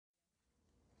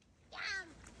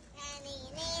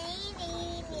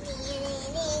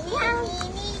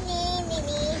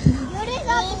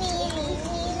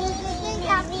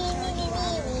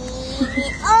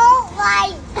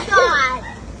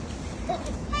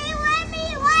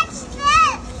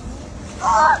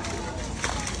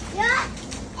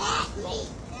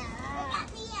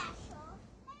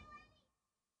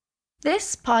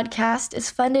This podcast is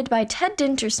funded by Ted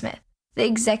Dintersmith, the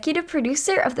executive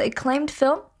producer of the acclaimed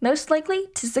film Most Likely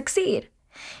to Succeed,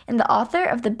 and the author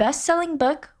of the best-selling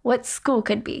book What School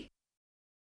Could Be.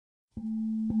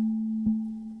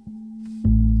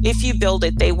 If you build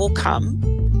it, they will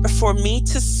come. For me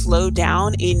to slow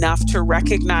down enough to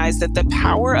recognize that the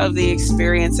power of the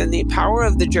experience and the power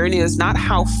of the journey is not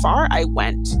how far I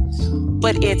went,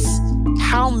 but it's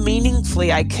how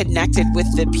meaningfully I connected with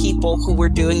the people who were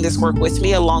doing this work with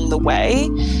me along the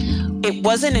way. It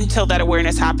wasn't until that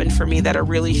awareness happened for me that a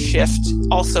really shift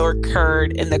also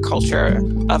occurred in the culture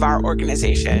of our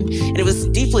organization. And it was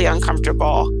deeply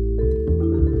uncomfortable.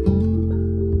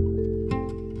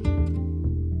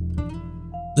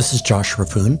 This is Josh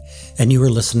Rapoon, and you are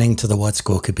listening to the What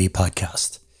School Could Be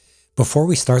podcast. Before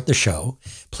we start the show,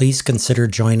 please consider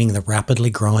joining the rapidly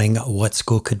growing What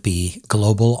School Could Be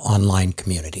global online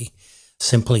community.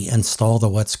 Simply install the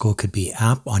What School Could Be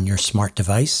app on your smart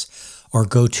device or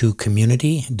go to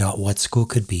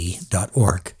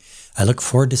community.whatschoolcouldbe.org. I look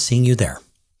forward to seeing you there.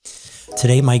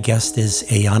 Today, my guest is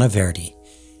Ayana Verdi.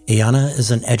 Ayana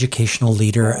is an educational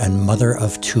leader and mother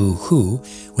of two who,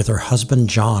 with her husband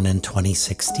John in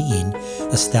 2016,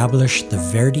 established the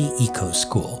Verdi Eco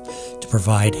School to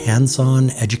provide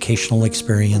hands-on educational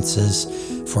experiences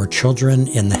for children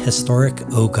in the historic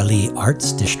Eau Gallie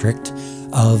Arts District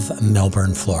of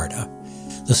Melbourne, Florida.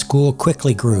 The school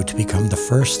quickly grew to become the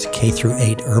first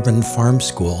K-8 urban farm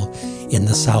school in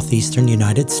the southeastern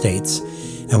United States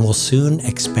and will soon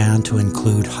expand to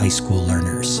include high school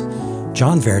learners.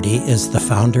 John Verdi is the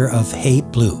founder of Hey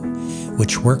Blue,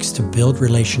 which works to build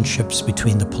relationships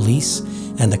between the police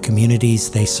and the communities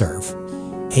they serve.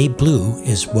 Hey Blue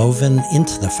is woven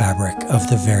into the fabric of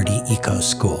the Verdi Eco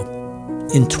School.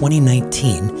 In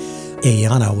 2019,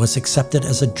 Ayana was accepted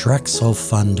as a Drexel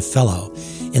Fund Fellow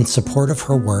in support of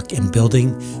her work in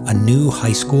building a new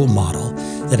high school model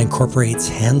that incorporates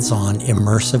hands-on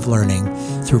immersive learning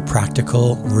through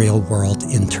practical, real-world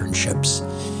internships.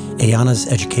 Ayana's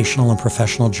educational and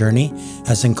professional journey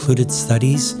has included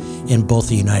studies in both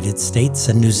the United States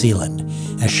and New Zealand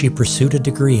as she pursued a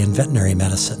degree in veterinary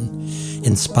medicine.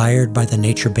 Inspired by the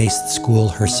nature-based school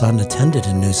her son attended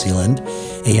in New Zealand,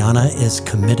 Ayana is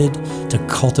committed to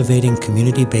cultivating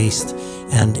community-based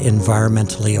and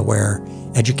environmentally aware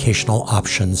educational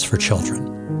options for children.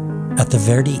 At the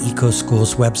Verdi Eco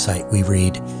School's website, we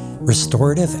read,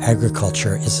 "Restorative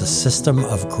agriculture is a system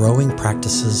of growing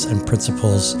practices and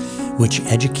principles which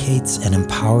educates and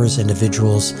empowers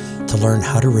individuals to learn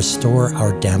how to restore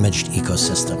our damaged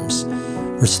ecosystems.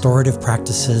 Restorative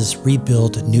practices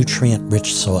rebuild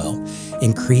nutrient-rich soil,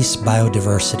 increase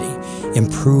biodiversity,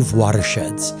 improve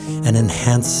watersheds, and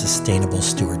enhance sustainable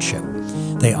stewardship.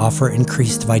 They offer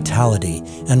increased vitality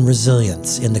and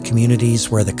resilience in the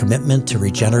communities where the commitment to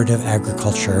regenerative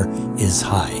agriculture is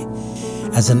high.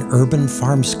 As an urban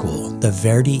farm school, the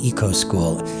Verdi Eco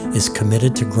School is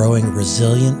committed to growing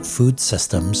resilient food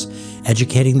systems,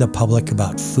 educating the public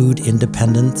about food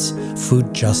independence,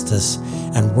 food justice,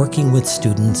 and working with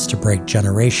students to break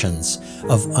generations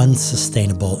of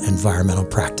unsustainable environmental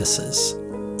practices."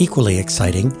 Equally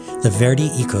exciting, the Verdi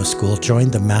Eco School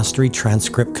joined the Mastery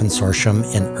Transcript Consortium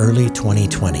in early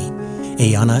 2020.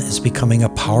 Ayana is becoming a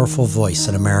powerful voice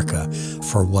in America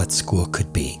for what school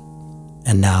could be.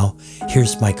 And now,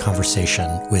 here's my conversation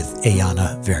with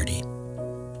Ayana Verdi.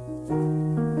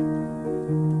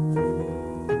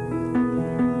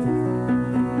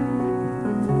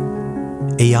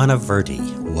 Ayana Verdi,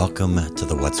 welcome to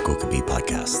the What School Could Be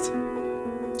podcast.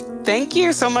 Thank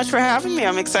you so much for having me.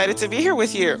 I'm excited to be here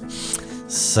with you.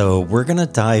 So we're going to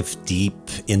dive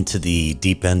deep into the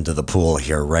deep end of the pool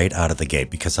here right out of the gate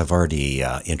because I've already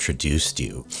introduced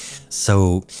you.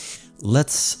 So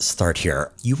let's start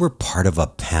here. You were part of a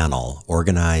panel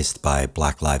organized by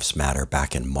Black Lives Matter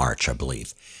back in March, I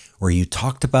believe, where you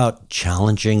talked about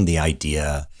challenging the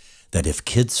idea that if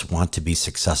kids want to be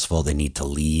successful, they need to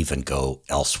leave and go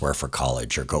elsewhere for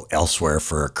college or go elsewhere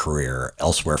for a career,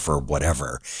 elsewhere for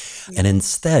whatever. And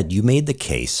instead, you made the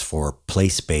case for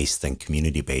place-based and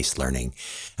community-based learning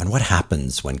and what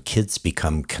happens when kids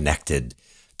become connected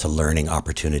to learning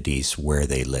opportunities where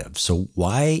they live. So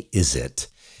why is it,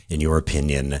 in your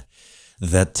opinion,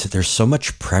 that there's so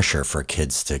much pressure for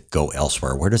kids to go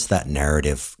elsewhere? Where does that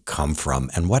narrative come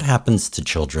from? And what happens to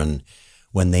children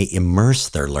when they immerse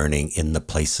their learning in the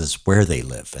places where they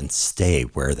live and stay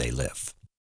where they live?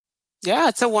 Yeah,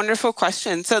 it's a wonderful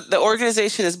question. So the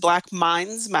organization is Black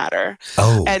Minds Matter.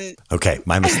 Oh, and okay.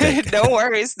 My mistake. No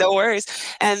worries.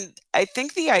 And I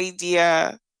think the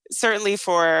idea certainly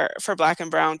for Black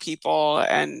and brown people,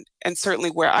 and certainly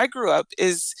where I grew up,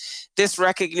 is this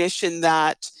recognition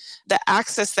that the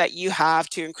access that you have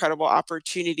to incredible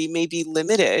opportunity may be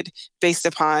limited based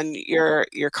upon your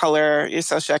color, your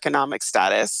socioeconomic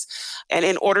status. And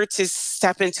in order to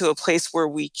step into a place where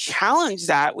we challenge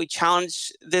that, we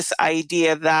challenge this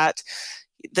idea that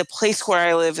the place where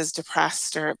I live is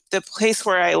depressed, or the place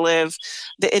where I live,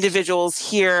 the individuals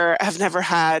here have never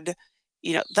had,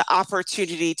 the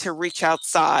opportunity to reach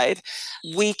outside.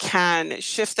 We can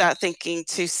shift that thinking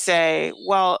to say,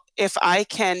 well, if I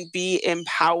can be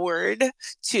empowered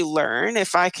to learn,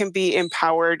 if I can be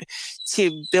empowered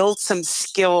to build some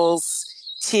skills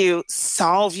to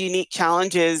solve unique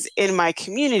challenges in my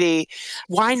community,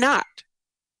 why not?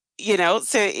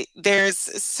 So there's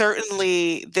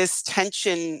certainly this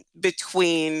tension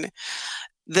between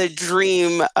the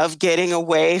dream of getting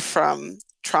away from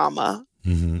trauma,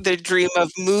 the dream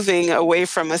of moving away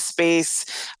from a space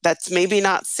that's maybe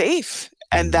not safe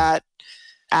and that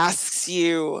asks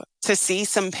you to see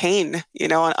some pain,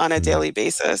 on a daily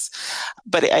basis.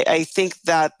 But I think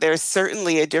that there's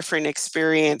certainly a different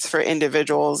experience for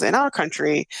individuals in our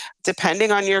country,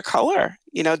 depending on your color,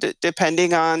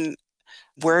 depending on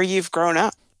where you've grown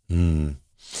up.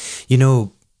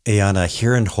 Ayanna,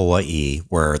 here in Hawaii,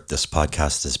 where this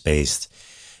podcast is based,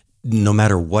 no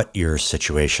matter what your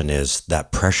situation is,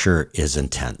 that pressure is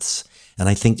intense. And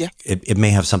I think it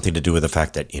may have something to do with the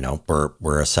fact that,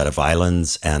 we're a set of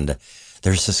islands, and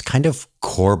there's this kind of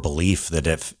core belief that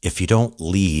if you don't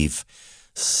leave,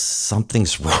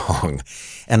 something's wrong.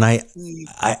 And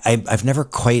I've never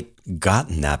quite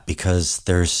gotten that, because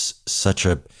there's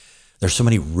so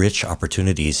many rich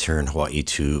opportunities here in Hawaii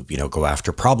to, go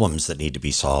after problems that need to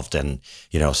be solved, and,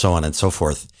 so on and so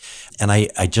forth. And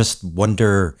I just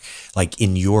wonder, like,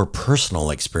 in your personal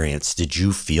experience, did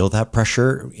you feel that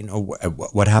pressure?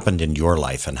 What happened in your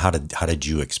life, and how did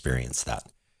you experience that?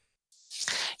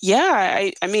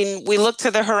 Yeah, I mean, we look to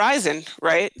the horizon,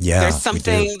 right? Yeah,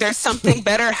 there's something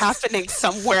better happening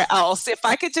somewhere else. If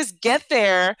I could just get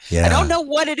there, I don't know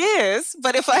what it is,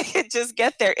 but if I could just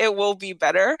get there, it will be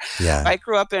better. Yeah. I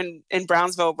grew up in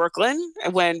Brownsville, Brooklyn,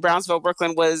 when Brownsville,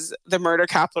 Brooklyn was the murder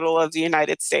capital of the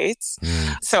United States.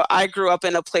 So I grew up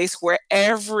in a place where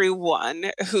everyone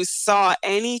who saw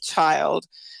any child,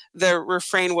 the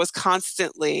refrain was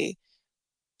constantly,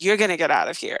 "You're going to get out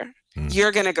of here.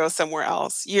 You're going to go somewhere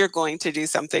else. You're going to do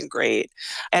something great."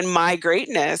 And my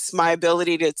greatness, my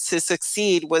ability to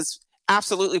succeed, was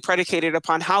absolutely predicated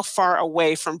upon how far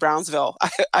away from Brownsville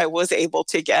I was able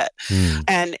to get.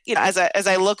 And as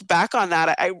I look back on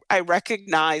that, I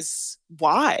recognize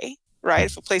why. Right?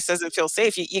 If a place doesn't feel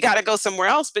safe, you got to go somewhere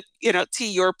else. But to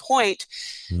your point,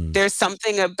 there's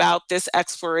something about this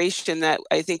exploration that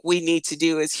I think we need to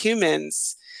do as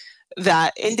humans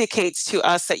that indicates to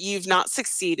us that you've not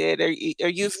succeeded, or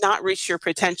you've not reached your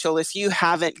potential if you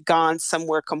haven't gone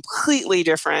somewhere completely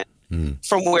different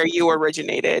from where you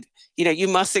originated. You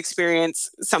must experience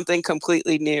something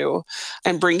completely new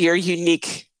and bring your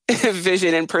unique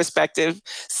vision and perspective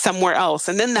somewhere else.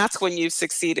 And then that's when you've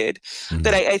succeeded.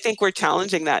 But I think we're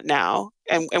challenging that now.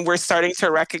 And we're starting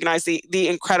to recognize the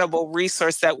incredible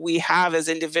resource that we have as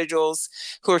individuals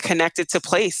who are connected to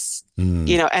place,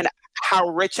 and how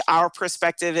rich our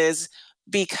perspective is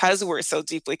because we're so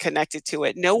deeply connected to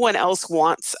it. No one else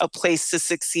wants a place to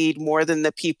succeed more than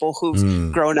the people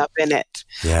who've grown up in it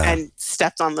and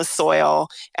stepped on the soil,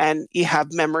 and you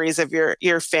have memories of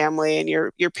your family and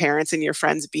your parents and your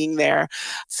friends being there.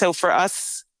 So for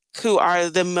us who are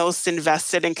the most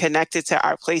invested and connected to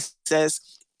our places,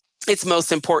 it's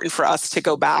most important for us to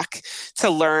go back to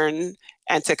learn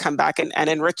and to come back and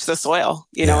enrich the soil,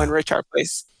 enrich our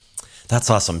place. That's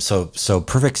awesome. So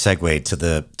perfect segue to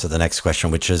the next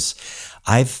question, which is,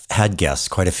 I've had guests,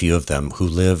 quite a few of them, who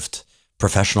lived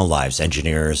professional lives,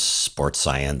 engineers, sports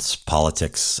science,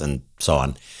 politics, and so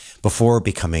on, before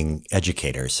becoming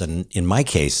educators. And in my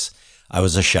case, I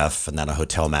was a chef and then a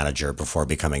hotel manager before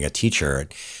becoming a teacher.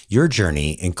 Your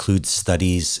journey includes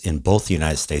studies in both the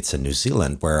United States and New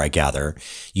Zealand, where I gather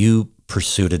you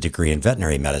pursued a degree in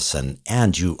veterinary medicine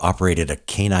and you operated a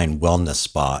canine wellness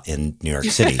spa in New York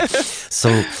City.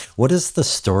 So what is the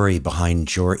story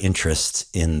behind your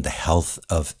interest in the health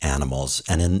of animals?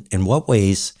 And in what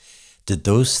ways did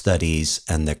those studies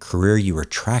and the career you were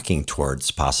tracking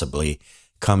towards possibly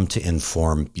come to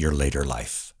inform your later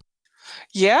life?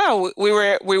 Yeah, we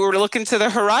were looking to the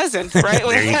horizon, right?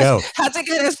 There you go. Had to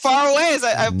get as far away as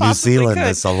I possibly could. New Zealand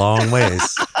is a long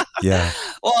ways. Yeah.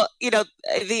 Well,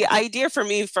 the idea for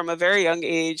me from a very young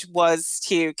age was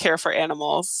to care for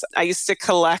animals. I used to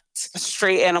collect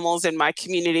stray animals in my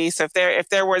community. So if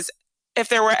there was if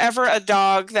there were ever a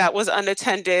dog that was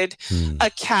unattended, a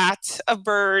cat, a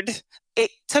bird,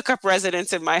 it took up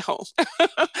residence in my home.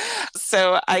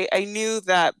 So I knew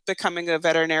that becoming a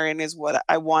veterinarian is what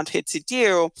I wanted to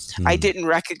do. I didn't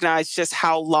recognize just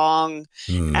how long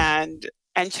and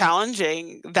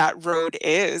challenging that road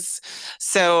is.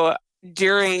 So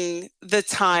during the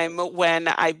time when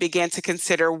I began to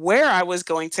consider where I was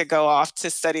going to go off to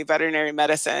study veterinary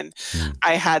medicine,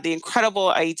 I had the incredible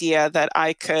idea that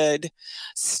I could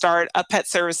start a pet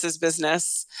services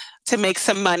business to make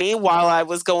some money while I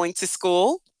was going to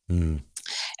school.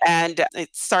 And it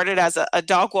started as a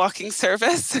dog walking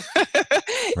service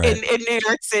in New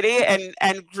York City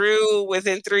and grew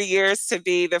within 3 years to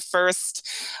be the first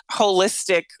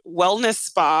holistic wellness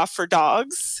spa for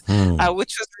dogs,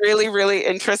 which was really, really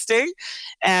interesting.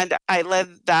 And I led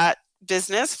that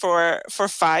business for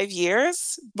 5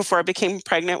 years before I became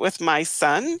pregnant with my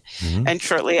son. And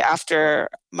shortly after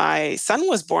my son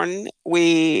was born,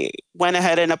 we went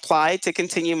ahead and applied to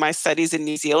continue my studies in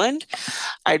New Zealand.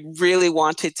 I really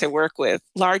wanted to work with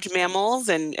large mammals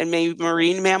and maybe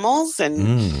marine mammals,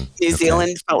 and New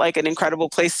Zealand felt like an incredible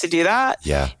place to do that.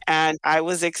 Yeah. And I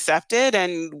was accepted,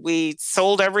 and we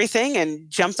sold everything and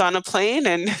jumped on a plane,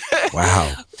 and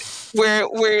Wow.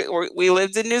 we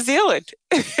lived in New Zealand.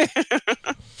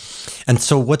 And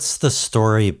so what's the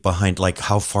story behind, like,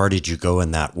 how far did you go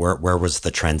in that? Where was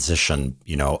the transition,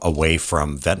 away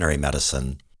from veterinary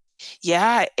medicine?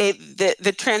 Yeah,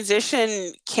 the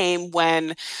transition came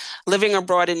when living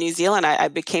abroad in New Zealand, I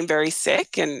became very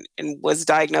sick and was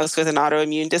diagnosed with an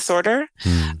autoimmune disorder.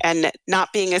 And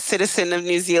not being a citizen of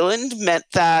New Zealand meant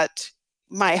that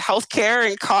my healthcare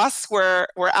and costs were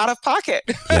out of pocket.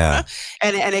 Yeah.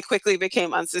 and it quickly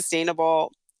became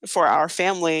unsustainable for our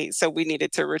family. So we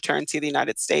needed to return to the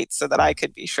United States so that I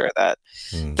could be sure that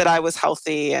I was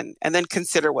healthy and then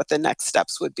consider what the next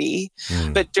steps would be.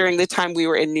 But during the time we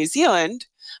were in New Zealand,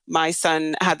 my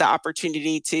son had the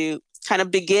opportunity to kind of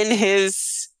begin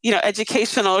his,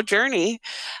 educational journey.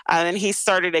 And he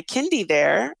started a kindy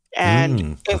there,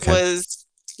 and it was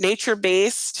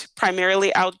nature-based,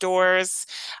 primarily outdoors,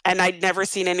 and I'd never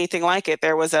seen anything like it.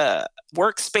 There was a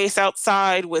workspace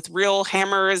outside with real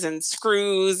hammers and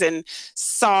screws and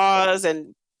saws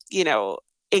and,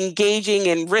 engaging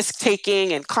in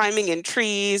risk-taking and climbing in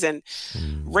trees and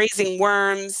raising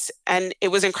worms. And it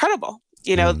was incredible.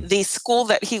 The school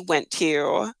that he went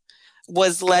to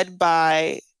was led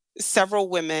by several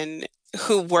women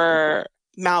who were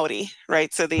Maori,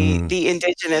 right? So the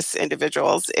indigenous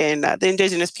individuals in the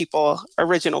indigenous people,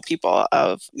 original people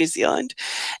of New Zealand.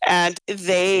 And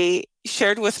they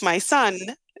shared with my son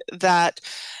that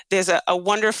there's a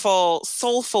wonderful,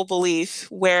 soulful belief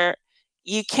where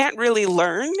you can't really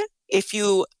learn if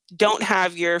you don't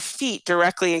have your feet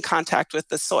directly in contact with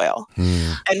the soil.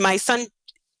 And my son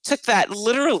took that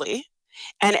literally.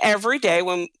 And every day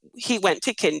when he went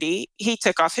to kindy, he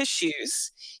took off his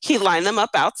shoes, he lined them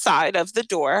up outside of the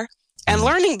door, and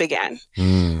learning began.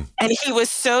 And he was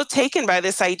so taken by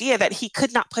this idea that he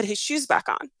could not put his shoes back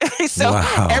on. So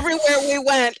everywhere we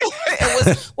went, it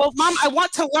was, well, Mom, I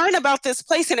want to learn about this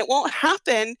place, and it won't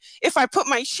happen if I put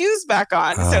my shoes back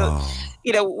on. So,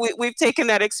 we've taken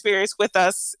that experience with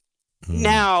us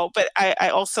now, but I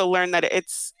also learned that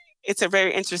it's a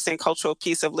very interesting cultural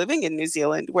piece of living in New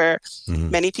Zealand where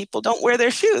many people don't wear their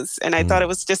shoes. And I thought it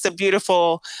was just a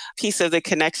beautiful piece of the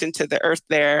connection to the earth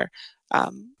there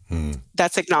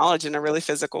that's acknowledged in a really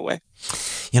physical way.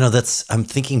 I'm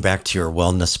thinking back to your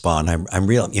wellness spa, and I'm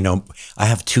real, I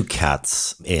have 2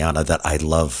 cats, Ayana, that I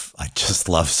just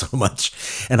love so much.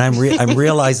 And I'm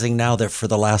realizing now that for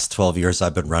the last 12 years,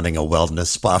 I've been running a wellness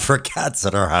spa for cats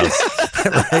at our house,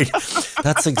 right?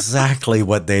 That's exactly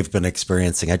what they've been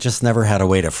experiencing. I just never had a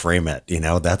way to frame it,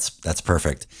 that's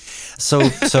perfect. So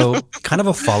kind of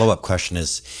a follow-up question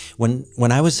is,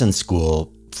 when I was in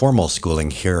school, formal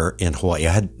schooling here in Hawaii,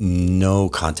 I had no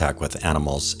contact with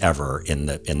animals ever in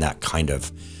that kind of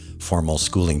formal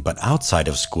schooling. But outside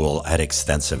of school, I had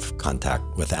extensive contact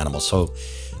with animals. So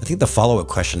I think the follow-up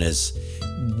question is,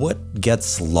 what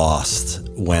gets lost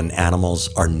when animals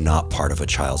are not part of a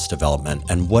child's development?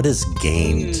 And what is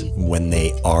gained when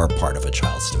they are part of a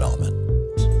child's development?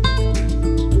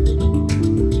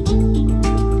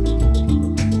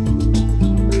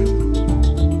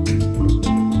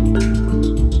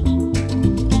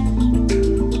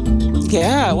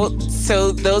 Yeah, well,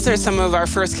 so those are some of our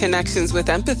first connections with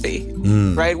empathy,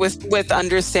 right? With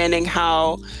understanding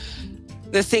how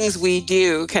the things we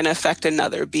do can affect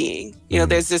another being.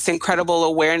 There's this incredible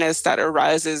awareness that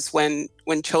arises when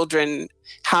children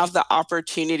have the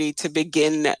opportunity to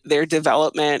begin their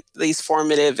development, these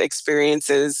formative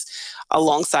experiences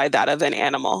alongside that of an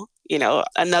animal.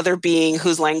 Another being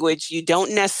whose language you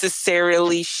don't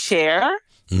necessarily share,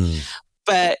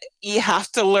 but you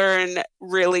have to learn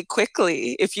really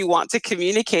quickly if you want to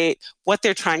communicate what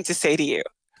they're trying to say to you.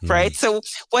 Right? So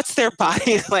what's their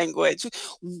body language?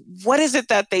 What is it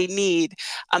that they need?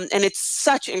 And it's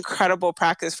such incredible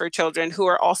practice for children who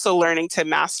are also learning to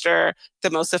master the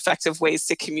most effective ways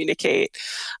to communicate.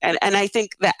 And I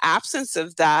think the absence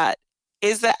of that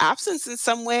is the absence in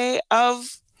some way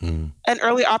of an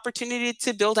early opportunity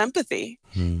to build empathy,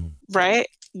 right?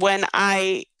 When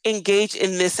I engage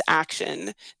in this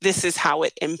action, this is how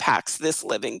it impacts this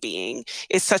living being,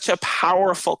 is such a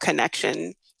powerful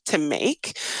connection to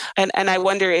make. And I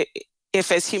wonder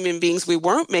if as human beings, we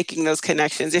weren't making those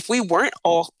connections, if we weren't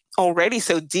already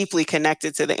so deeply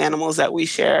connected to the animals that we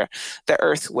share the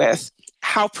earth with,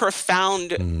 how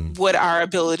profound would our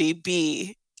ability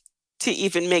be to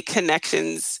even make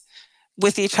connections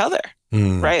with each other?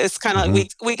 Right? It's kind of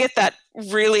like we get that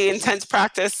really intense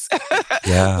practice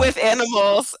with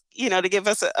animals, to give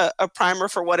us a primer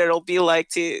for what it'll be like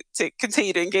to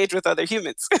continue to engage with other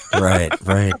humans. Right.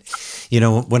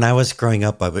 When I was growing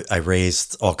up, I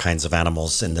raised all kinds of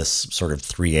animals in this sort of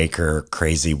 3-acre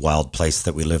crazy wild place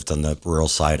that we lived on the rural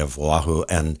side of Oahu.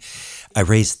 And I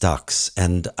raised ducks,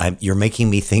 and you're making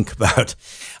me think about,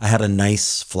 I had a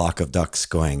nice flock of ducks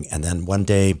going. And then one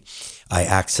day I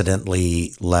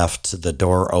accidentally left the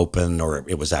door open, or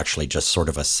it was actually just sort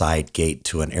of a side gate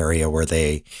to an area where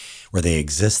they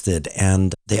existed,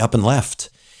 and they up and left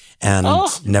and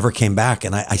never came back.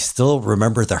 And I still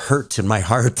remember the hurt in my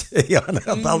heart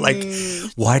about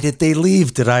why did they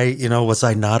leave? Did I, was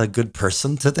I not a good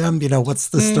person to them? What's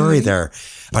the story there?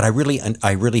 But I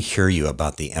really hear you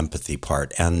about the empathy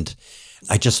part. And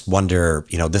I just wonder,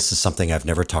 this is something I've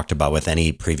never talked about with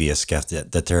any previous guest,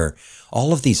 that there are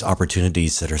all of these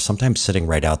opportunities that are sometimes sitting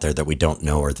right out there that we don't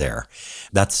know are there.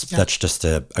 That's just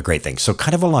a great thing. So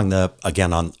kind of along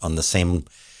the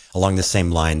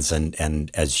same lines,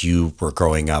 and as you were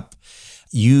growing up,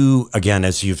 you, again,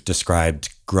 as you've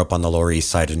described, grew up on the Lower East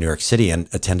Side of New York City and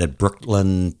attended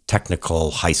Brooklyn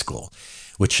Technical High School,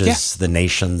 which is the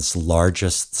nation's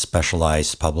largest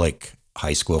specialized public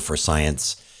high school for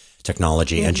science,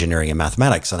 technology, engineering, and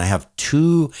mathematics. And I have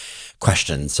 2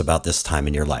 questions about this time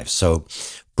in your life. So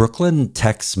Brooklyn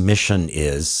Tech's mission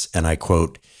is, and I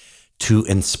quote, to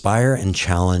inspire and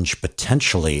challenge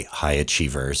potentially high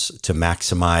achievers to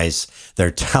maximize their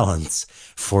talents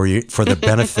for the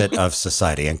benefit of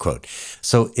society, end quote.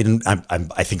 So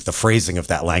I think the phrasing of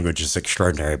that language is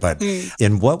extraordinary, but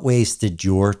in what ways did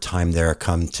your time there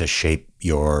come to shape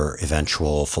your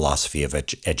eventual philosophy of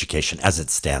education as it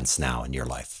stands now in your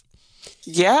life?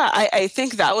 Yeah, I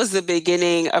think that was the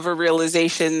beginning of a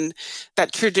realization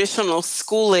that traditional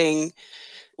schooling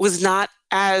was not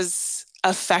as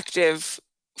effective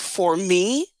for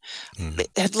me. It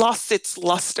had lost its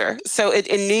luster. So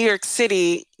in New York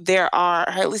City, there are,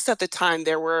 at least at the time,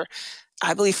 there were,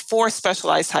 I believe, 4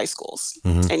 specialized high schools,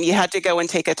 and you had to go and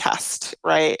take a test,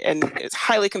 right? And it's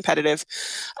highly competitive.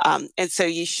 And so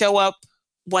you show up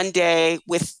one day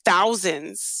with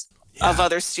thousands of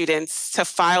other students to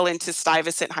file into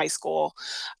Stuyvesant High School,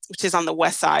 which is on the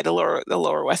west side, the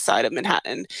lower west side of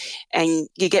Manhattan. And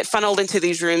you get funneled into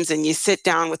these rooms and you sit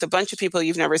down with a bunch of people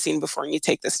you've never seen before and you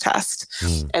take this test.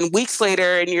 And weeks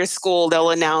later in your school,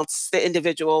 they'll announce the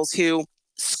individuals who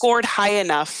scored high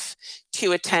enough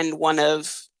to attend one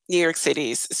of New York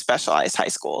City's specialized high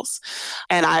schools.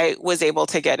 And I was able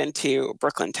to get into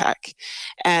Brooklyn Tech.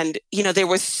 And, there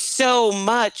was so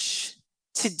much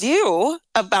to do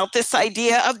about this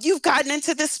idea of you've gotten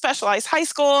into this specialized high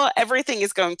school, everything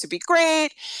is going to be great.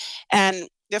 And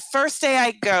the first day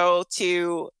I go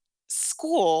to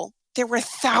school, there were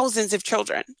thousands of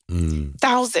children,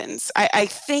 thousands. I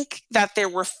think that there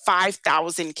were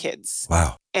 5,000 kids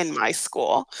in my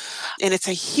school. And it's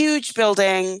a huge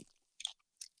building.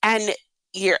 And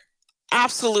you're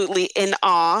absolutely in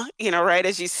awe, right,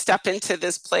 as you step into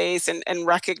this place and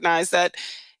recognize that,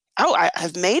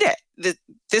 I've made it.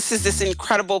 This is this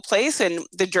incredible place, and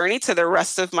the journey to the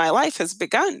rest of my life has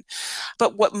begun.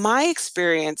 But what my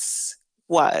experience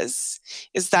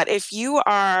is that if you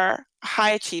are a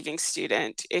high achieving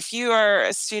student, if you are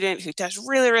a student who does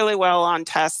really, really well on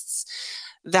tests,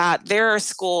 that there are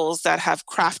schools that have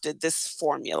crafted this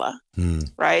formula,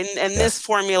 right? And this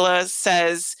formula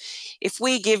says, if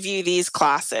we give you these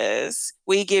classes,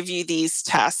 we give you these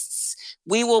tests,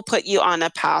 we will put you on a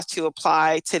path to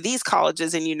apply to these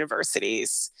colleges and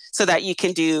universities so that you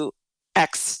can do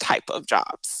X type of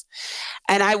jobs.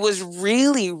 And I was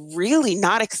really, really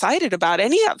not excited about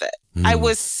any of it. I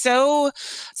was so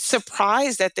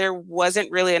surprised that there wasn't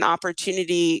really an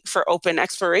opportunity for open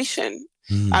exploration.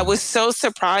 I was so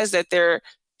surprised that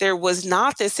there was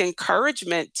not this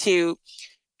encouragement to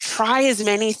try as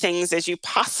many things as you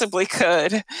possibly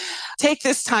could. Take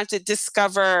this time to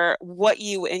discover what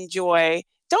you enjoy.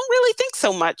 Don't really think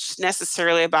so much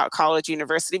necessarily about college,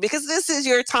 university, because this is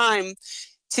your time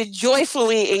to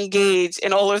joyfully engage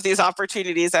in all of these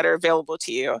opportunities that are available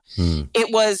to you.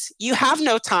 It was, you have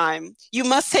no time. You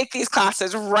must take these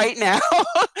classes right now.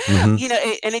 And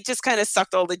it just kind of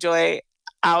sucked all the joy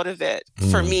out of it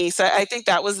for me. So I think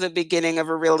that was the beginning of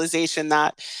a realization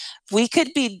that we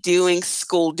could be doing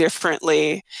school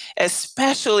differently,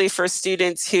 especially for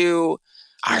students who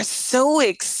are so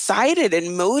excited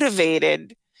and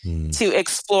motivated to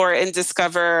explore and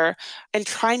discover and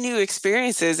try new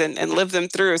experiences and live them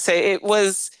through. So it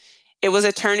was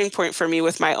a turning point for me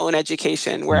with my own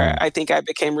education where I think I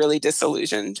became really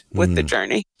disillusioned with the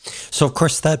journey. So of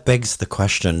course that begs the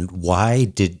question,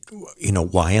 why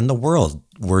in the world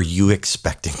were you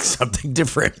expecting something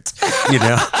different?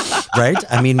 Right?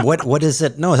 I mean, what is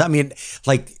it? No, I mean,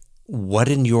 like, what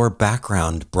in your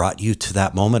background brought you to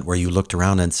that moment where you looked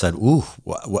around and said, ooh,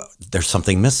 there's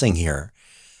something missing here?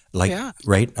 Like, yeah.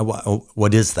 Right?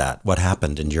 What is that? What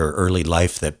happened in your early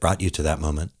life that brought you to that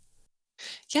moment?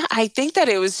 Yeah, I think that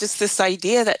it was just this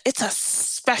idea that it's a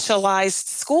specialized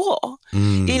school.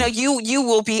 You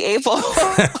will be able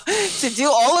to do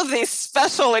all of these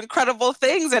special, incredible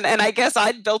things. And I guess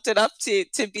I built it up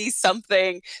to be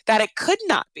something that it could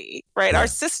not be, right? Yeah. Our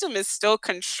system is still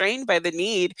constrained by the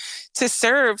need to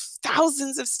serve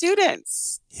thousands of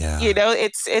students. Yeah.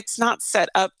 It's not set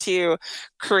up to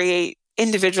create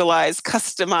individualized,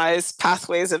 customized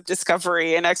pathways of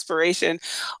discovery and exploration,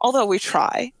 although we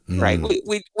try, right?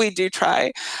 We do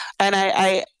try. And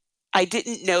I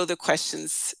didn't know the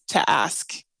questions to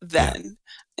ask then.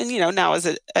 Yeah. And, now as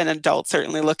an adult,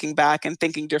 certainly looking back and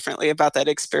thinking differently about that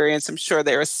experience, I'm sure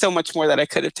there was so much more that I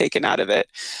could have taken out of it.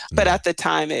 But at the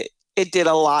time, it did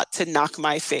a lot to knock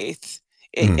my faith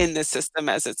in the system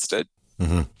as it stood.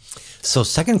 Mm-hmm. So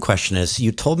second question is,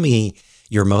 you told me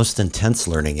your most intense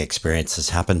learning experiences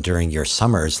happened during your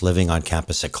summers living on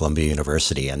campus at Columbia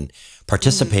University and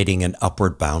participating in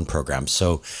Upward Bound programs.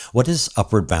 So what is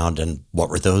Upward Bound and what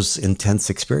were those intense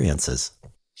experiences?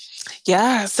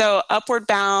 Yeah, so Upward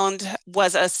Bound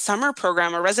was a summer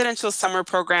program, a residential summer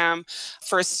program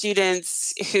for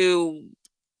students who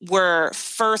were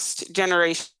first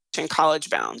generation college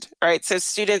bound, right? So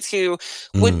students who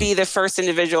would be the first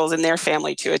individuals in their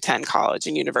family to attend college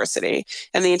and university.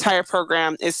 And the entire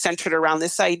program is centered around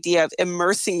this idea of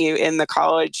immersing you in the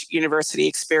college university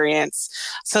experience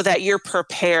so that you're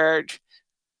prepared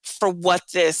for what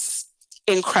this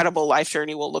incredible life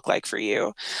journey will look like for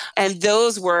you. And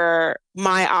those were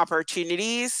my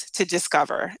opportunities to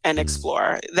discover and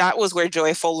explore. That was where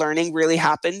joyful learning really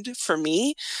happened for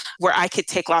me, where I could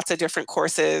take lots of different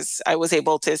courses. I was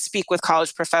able to speak with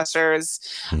college professors,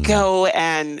 go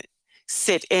and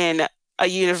sit in a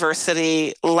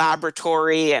university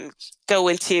laboratory and go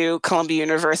into Columbia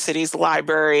University's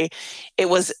library. It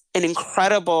was an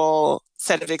incredible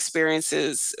set of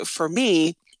experiences for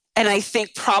me. And I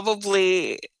think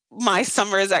probably my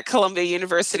summers at Columbia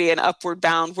University and Upward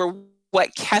Bound were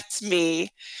what kept me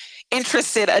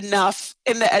interested enough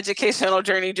in the educational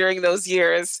journey during those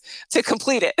years to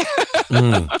complete it.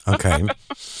 Okay.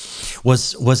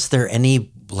 Was there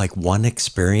any one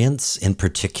experience in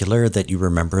particular that you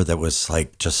remember that was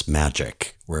just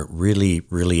magic, where it really,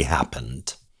 really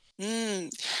happened?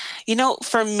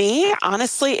 For me,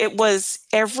 honestly, it was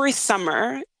every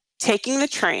summer taking the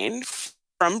train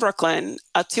from Brooklyn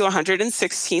up to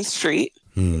 116th Street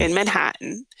in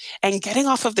Manhattan and getting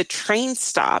off of the train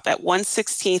stop at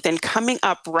 116th and coming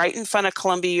up right in front of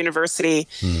Columbia University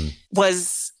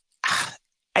was,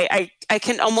 I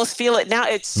can almost feel it now.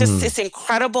 It's just this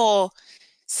incredible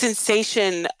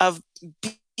sensation of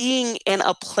being in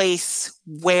a place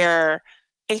where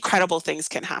incredible things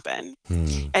can happen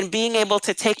and being able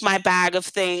to take my bag of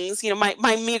things,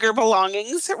 my meager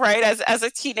belongings, right, as a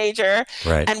teenager,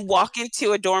 right, and walk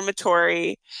into a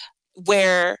dormitory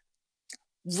where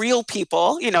real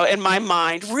people, in my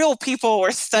mind, real people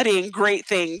were studying great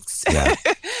things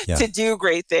to do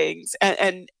great things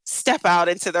and step out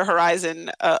into the horizon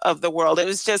of the world. It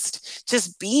was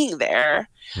just being there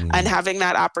and having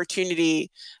that opportunity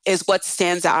is what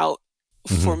stands out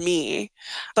for me.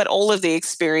 But all of the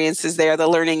experiences there, the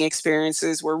learning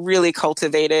experiences, were really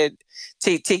cultivated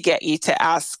to get you to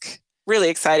ask really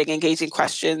exciting, engaging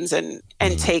questions and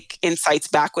take insights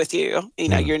back with you,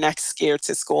 your next year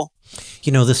to school.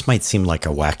 This might seem like a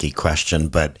wacky question,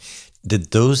 but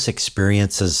did those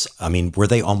experiences, were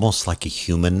they almost like a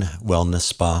human wellness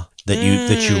spa that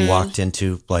you walked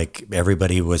into? Like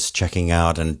everybody was checking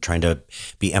out and trying to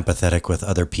be empathetic with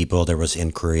other people. There was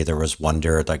inquiry, there was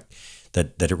wonder, like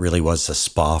that it really was a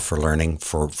spa for learning,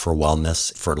 for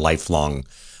wellness, for lifelong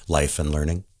life and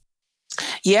learning.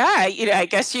 Yeah, I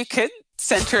guess you could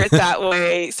center it that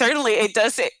way. Certainly it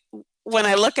does. When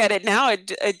I look at it now,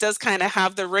 it does kind of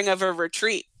have the ring of a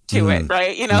retreat to it,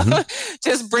 right?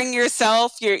 Just bring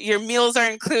yourself, your meals are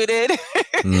included.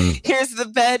 Here's the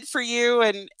bed for you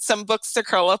and some books to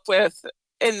curl up with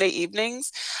in the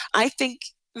evenings. I think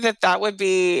that would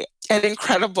be an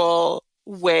incredible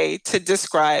way to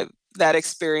describe that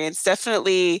experience.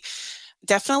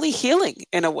 Definitely healing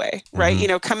in a way, right?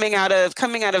 Coming out of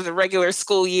the regular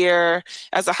school year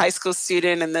as a high school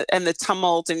student and the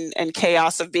tumult and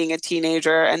chaos of being a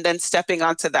teenager, and then stepping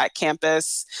onto that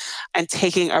campus and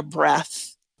taking a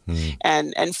breath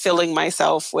and filling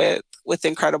myself with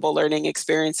incredible learning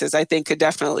experiences, I think could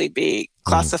definitely be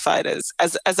classified as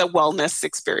a wellness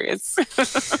experience.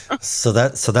 So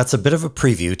that's a bit of a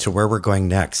preview to where we're going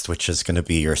next, which is going to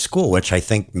be your school, which I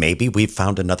think maybe we've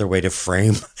found another way to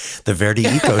frame the Verdi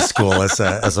Eco School as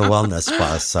a wellness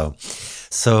spa.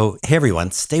 So hey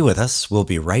everyone, stay with us. We'll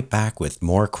be right back with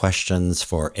more questions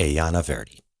for Ayana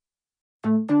Verdi.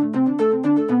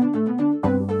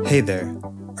 Hey there.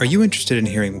 Are you interested in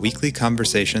hearing weekly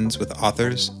conversations with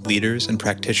authors, leaders, and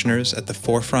practitioners at the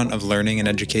forefront of learning and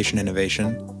education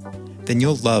innovation? Then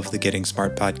you'll love the Getting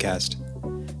Smart podcast.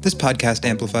 This podcast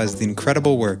amplifies the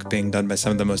incredible work being done by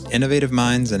some of the most innovative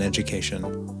minds in education.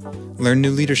 Learn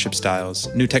new leadership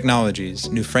styles, new technologies,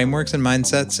 new frameworks and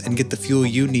mindsets, and get the fuel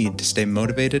you need to stay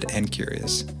motivated and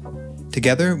curious.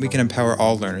 Together, we can empower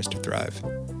all learners to thrive.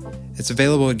 It's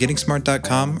available at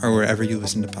gettingsmart.com or wherever you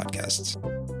listen to podcasts.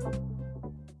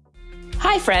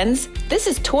 Hi friends, this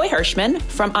is Toy Hirschman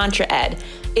from EntreEd.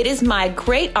 It is my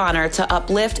great honor to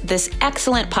uplift this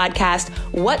excellent podcast,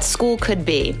 What School Could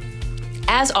Be.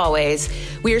 As always,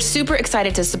 we are super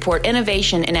excited to support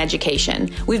innovation in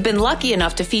education. We've been lucky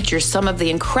enough to feature some of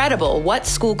the incredible What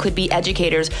School Could Be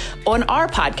educators on our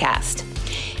podcast.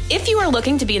 If you are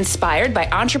looking to be inspired by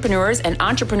entrepreneurs and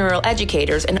entrepreneurial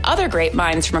educators and other great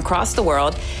minds from across the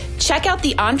world, check out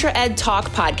the EntreEd Talk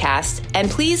podcast, and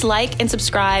please like and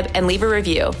subscribe and leave a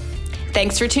review.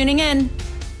 Thanks for tuning in.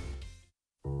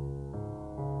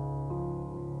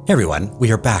 Hey everyone,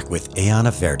 we are back with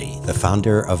Ayana Verdi, the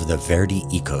founder of the Verdi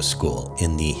Eco School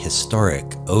in the historic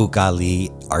Eau Gallie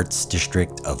Arts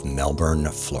District of Melbourne,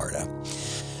 Florida.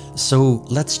 So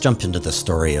let's jump into the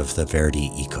story of the Verdi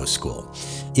Eco School.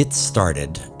 It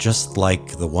started just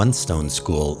like the One Stone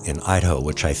School in Idaho,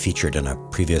 which I featured in a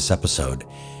previous episode,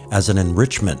 as an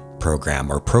enrichment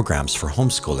program or programs for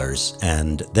homeschoolers,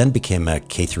 and then became a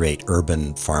K-8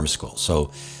 urban farm school.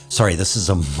 So, sorry, this is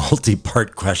a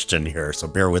multi-part question here, so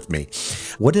bear with me.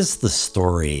 What is the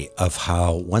story of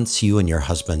how once you and your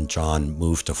husband, John,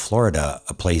 moved to Florida,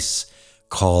 a place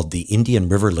called the Indian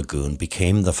River Lagoon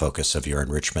became the focus of your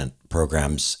enrichment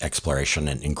programs, exploration,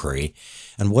 and inquiry?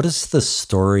 And what is the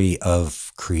story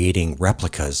of creating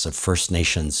replicas of First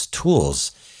Nations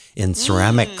tools in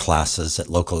ceramic classes at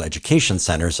local education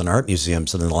centers and art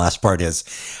museums? And then the last part is,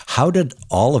 how did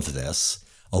all of this,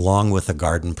 along with the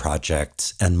garden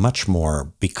project and much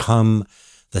more, become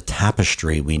the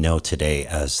tapestry we know today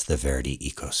as the Verdi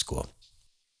Eco School?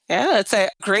 Yeah, it's a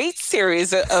great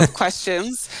series of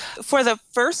questions. For the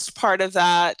first part of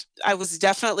that, I was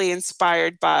definitely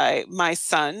inspired by my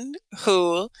son,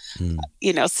 who,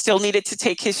 still needed to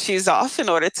take his shoes off in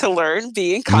order to learn,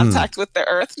 be in contact with the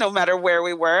earth, no matter where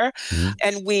we were.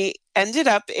 And we ended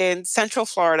up in Central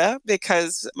Florida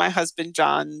because my husband,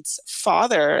 John's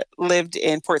father, lived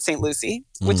in Port St. Lucie,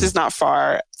 which is not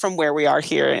far from where we are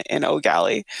here in Eau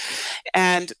Gallie.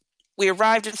 And we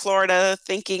arrived in Florida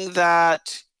thinking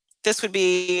that this would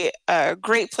be a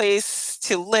great place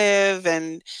to live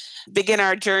and begin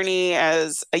our journey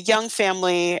as a young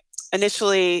family.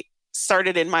 Initially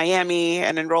started in Miami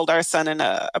and enrolled our son in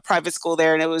a private school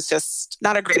there, and it was just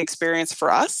not a great experience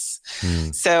for us.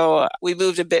 So we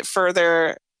moved a bit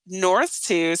further north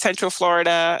to Central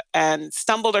Florida and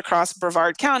stumbled across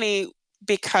Brevard County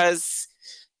because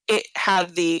it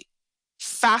had the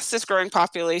fastest growing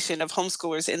population of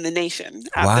homeschoolers in the nation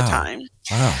at the time.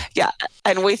 Wow. Yeah.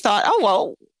 And we thought,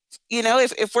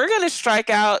 if we're going to strike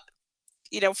out,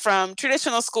 from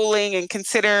traditional schooling and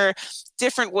consider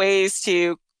different ways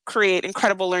to create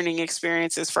incredible learning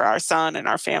experiences for our son and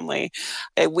our family.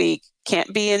 We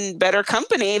can't be in better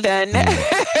company than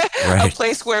a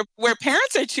place where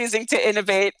parents are choosing to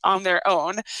innovate on their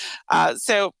own.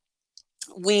 So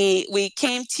we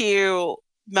came to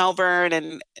Melbourne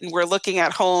and we're looking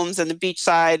at homes and the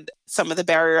beachside, some of the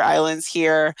barrier islands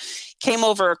here, came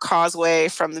over a causeway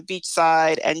from the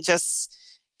beachside and just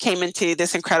came into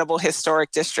this incredible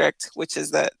historic district, which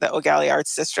is the Ogallie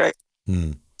Arts District.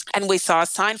 And we saw a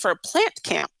sign for a plant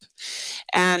camp.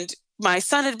 And my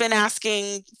son had been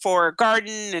asking for a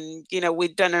garden, and,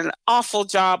 we'd done an awful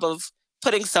job of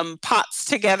putting some pots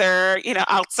together,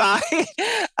 outside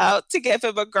to give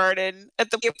him a garden.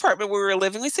 At the apartment where we were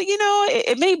living, we said,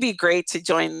 it may be great to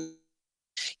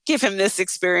give him this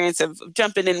experience of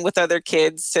jumping in with other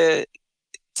kids to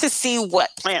see what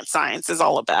plant science is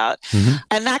all about.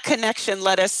 And that connection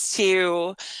led us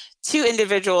to two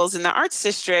individuals in the arts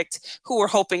district who were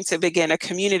hoping to begin a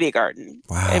community garden.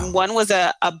 Wow. And one was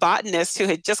a botanist who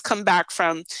had just come back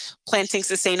from planting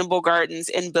sustainable gardens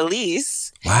in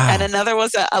Belize. Wow. And another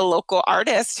was a local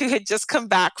artist who had just come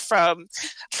back from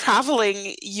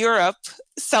traveling Europe,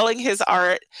 selling his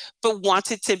art, but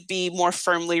wanted to be more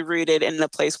firmly rooted in the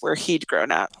place where he'd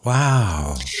grown up.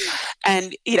 Wow.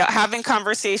 And, having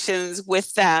conversations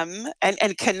with them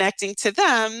and connecting to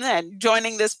them and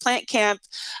joining this plant camp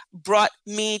brought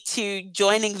me to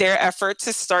joining their effort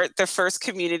to start the first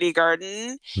community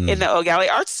garden in the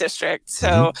Ogallie Arts District.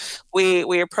 So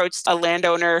we approached a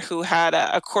landowner who had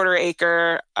a 1/4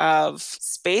 acre of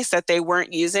space that they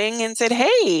weren't using and said,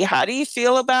 "Hey, how do you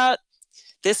feel about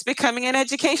this becoming an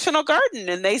educational garden?"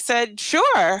 And they said,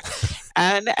 "Sure."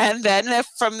 And then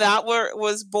from that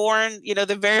was born,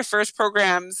 the very first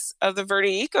programs of the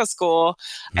Verde Eco School.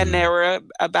 And there were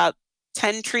about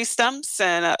 10 tree stumps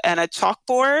and a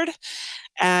chalkboard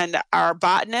and our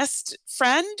botanist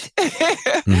friend.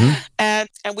 And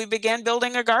we began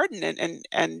building a garden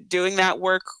and doing that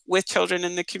work with children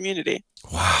in the community.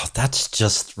 Wow, that's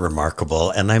just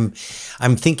remarkable. And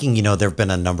I'm thinking, there have been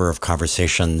a number of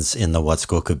conversations in the What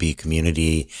School Could Be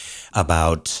community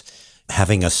about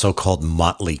having a so-called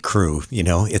motley crew.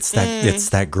 It's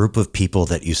that group of people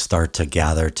that you start to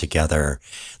gather together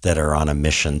that are on a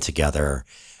mission together.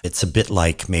 It's a bit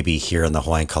like maybe here in the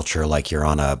Hawaiian culture, like you're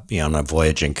on a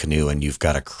voyaging canoe and you've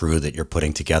got a crew that you're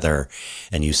putting together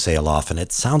and you sail off. And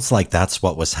it sounds like that's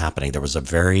what was happening. There was a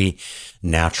very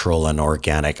natural and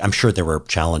organic, I'm sure there were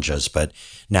challenges, but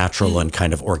natural and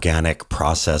kind of organic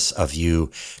process of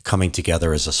you coming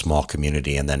together as a small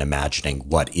community and then imagining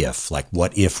what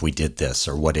if we did this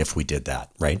or what if we did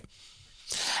that, right?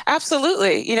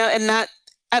 Absolutely. And that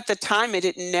at the time I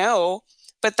didn't know,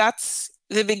 but that's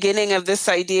the beginning of this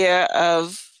idea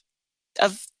of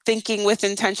thinking with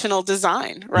intentional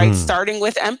design, right? Starting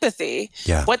with empathy.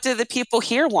 Yeah. What do the people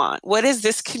here want? What is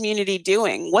this community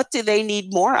doing? What do they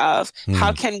need more of?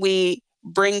 How can we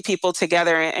bring people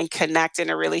together and connect in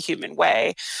a really human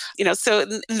way? So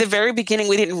in the very beginning,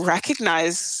 we didn't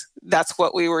recognize that's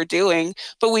what we were doing,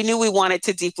 but we knew we wanted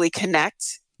to deeply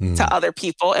connect to other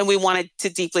people, and we wanted to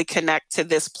deeply connect to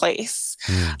this place.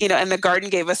 And the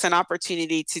garden gave us an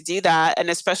opportunity to do that,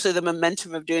 and especially the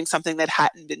momentum of doing something that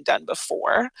hadn't been done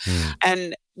before.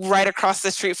 And right across the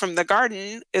street from the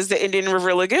garden is the Indian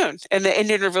River Lagoon. And the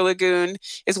Indian River Lagoon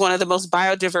is one of the most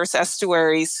biodiverse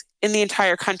estuaries in the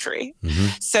entire country.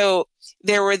 So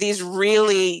there were these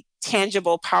really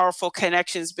tangible, powerful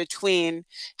connections between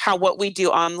how what we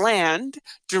do on land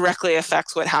directly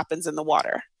affects what happens in the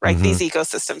water, right? These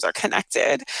ecosystems are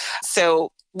connected.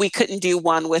 So we couldn't do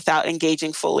one without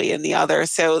engaging fully in the other.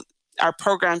 So our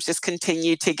programs just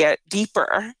continue to get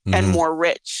deeper and more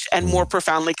rich and more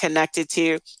profoundly connected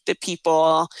to the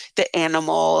people, the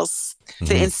animals,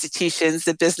 the institutions,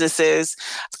 the businesses.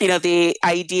 The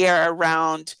idea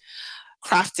around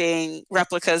crafting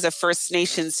replicas of First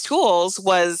Nations tools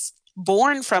was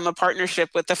born from a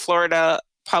partnership with the Florida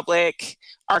Public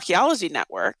Archaeology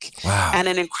Network. Wow. And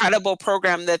an incredible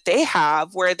program that they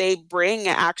have where they bring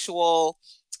actual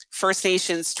First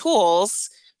Nations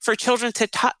tools for children to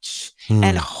touch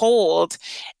and hold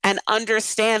and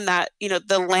understand that,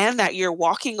 the land that you're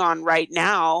walking on right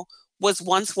now was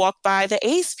once walked by the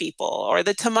Ace people or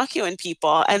the Timucuan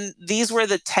people. And these were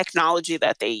the technology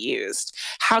that they used.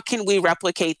 How can we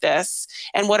replicate this?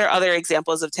 And what are other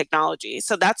examples of technology?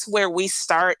 So that's where we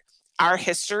start our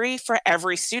history for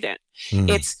every student.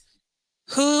 It's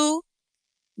who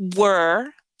were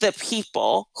the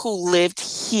people who lived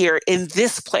here in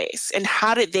this place and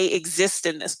how did they exist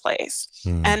in this place?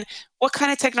 And what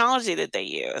kind of technology did they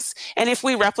use? And if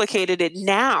we replicated it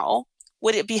now,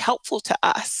 would it be helpful to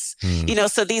us?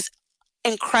 So these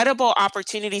incredible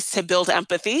opportunities to build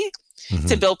empathy,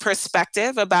 to build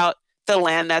perspective about the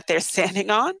land that they're standing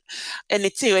on, and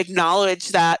to acknowledge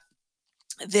that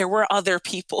there were other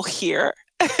people here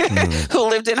who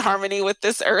lived in harmony with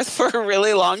this earth for a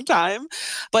really long time,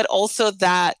 but also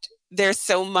that there's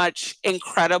so much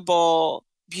incredible,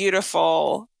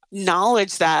 beautiful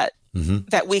knowledge that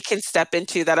that we can step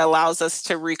into that allows us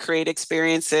to recreate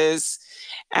experiences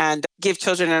and give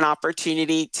children an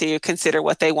opportunity to consider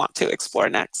what they want to explore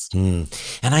next. And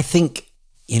I think,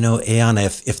 Ayana,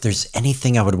 if there's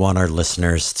anything I would want our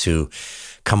listeners to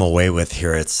come away with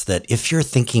here, it's that if you're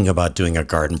thinking about doing a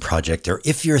garden project, or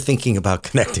if you're thinking about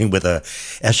connecting with a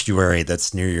estuary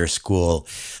that's near your school,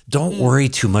 don't worry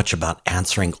too much about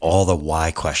answering all the why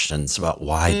questions about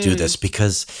why do this,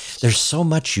 because there's so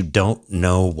much you don't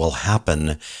know will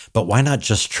happen. But why not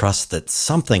just trust that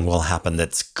something will happen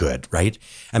that's good, right?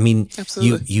 I mean,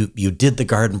 you did the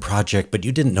garden project, but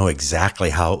you didn't know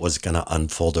exactly how it was going to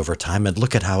unfold over time. And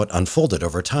look at how it unfolded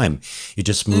over time. You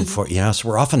just move forward. So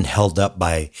we're often held up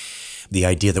by the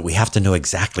idea that we have to know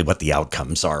exactly what the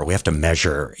outcomes are. We have to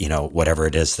measure, whatever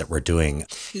it is that we're doing.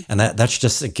 And that's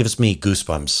just, it gives me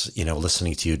goosebumps,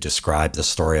 listening to you describe the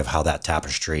story of how that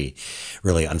tapestry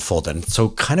really unfolded. And so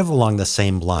kind of along the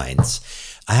same lines,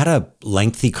 I had a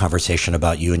lengthy conversation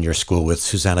about you and your school with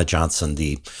Susanna Johnson,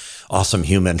 the awesome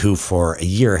human who for a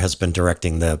year has been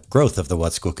directing the growth of the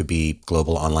What School Could Be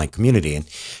global online community. And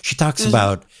she talks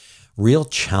about real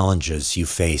challenges you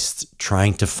faced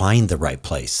trying to find the right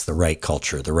place, the right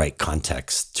culture, the right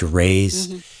context to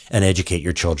raise and educate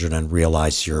your children and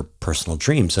realize your personal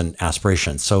dreams and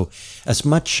aspirations. So as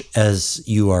much as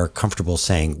you are comfortable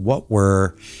saying, what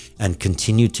were and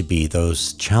continue to be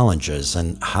those challenges,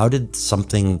 and how did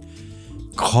something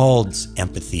called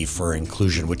empathy for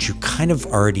inclusion, which you kind of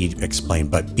already explained,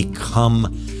 but become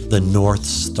the North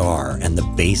Star and the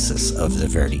basis of the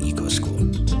Verdi Eco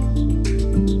School?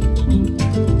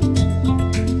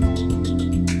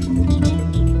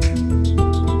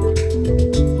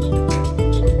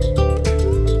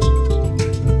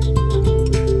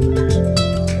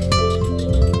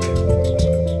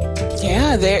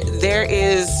 There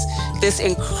is this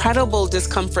incredible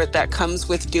discomfort that comes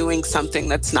with doing something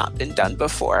that's not been done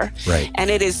before. Right. And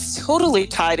it is totally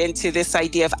tied into this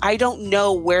idea of, I don't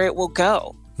know where it will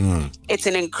go. It's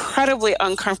an incredibly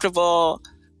uncomfortable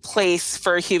place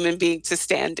for a human being to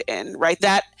stand in, right?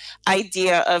 That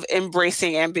idea of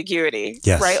embracing ambiguity,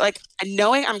 right? Like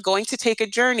knowing I'm going to take a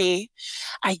journey.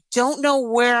 I don't know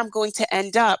where I'm going to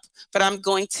end up, but I'm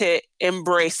going to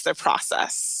embrace the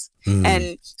process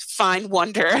and find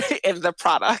wonder in the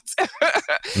product.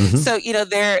 So,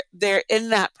 they're in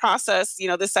that process,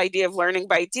 this idea of learning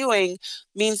by doing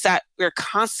means that we're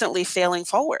constantly failing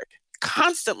forward.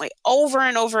 Constantly, over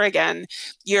and over again,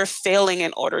 you're failing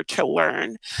in order to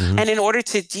learn. And in order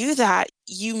to do that,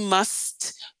 you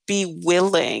must be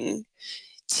willing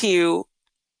to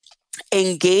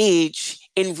engage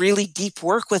in really deep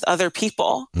work with other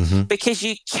people, because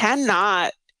you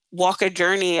cannot walk a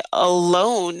journey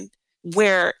alone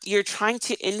where you're trying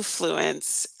to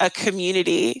influence a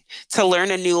community to learn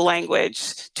a new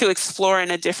language, to explore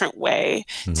in a different way,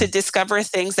 to discover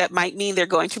things that might mean they're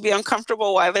going to be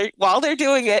uncomfortable while they're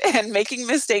doing it and making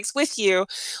mistakes with you,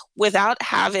 without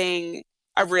having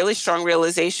a really strong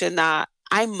realization that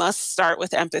I must start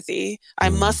with empathy. I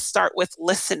must start with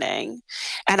listening.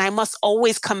 And I must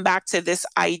always come back to this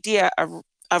idea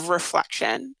of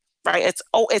reflection, right?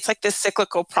 It's like this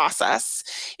cyclical process.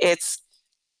 It's,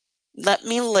 let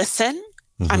me listen.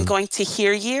 I'm going to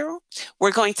hear you.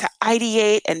 We're going to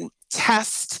ideate and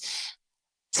test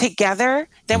together.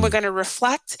 Then we're going to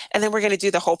reflect, and then we're going to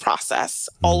do the whole process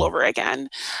all over again.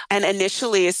 And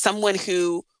initially, as someone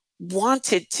who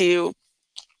wanted to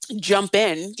jump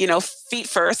in, feet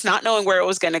first, not knowing where it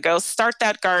was going to go, start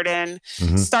that garden,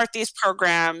 start these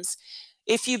programs.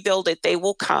 If you build it, they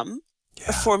will come.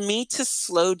 For me to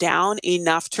slow down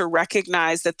enough to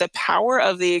recognize that the power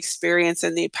of the experience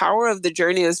and the power of the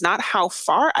journey is not how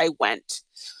far I went,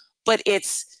 but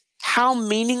it's how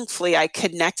meaningfully I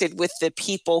connected with the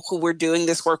people who were doing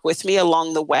this work with me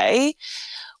along the way.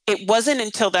 It wasn't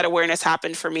until that awareness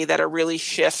happened for me that a really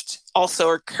shift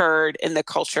also occurred in the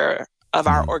culture of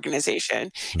our organization.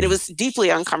 And it was deeply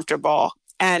uncomfortable.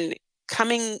 And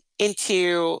coming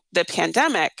into the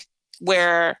pandemic,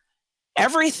 where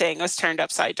everything was turned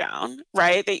upside down,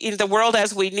 right? The world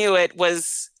as we knew it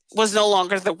was no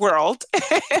longer the world.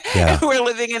 We're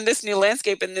living in this new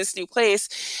landscape, in this new place.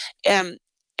 And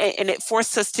it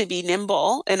forced us to be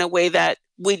nimble in a way that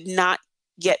we'd not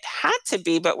yet had to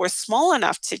be, but we're small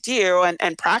enough to do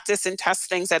and practice and test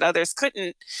things that others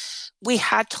couldn't. We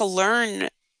had to learn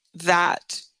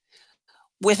that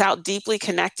without deeply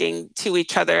connecting to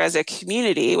each other as a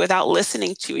community, without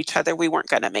listening to each other, we weren't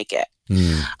going to make it.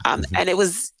 And it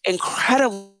was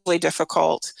incredibly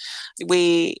difficult.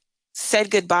 We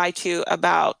said goodbye to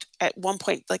about, at one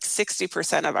point, like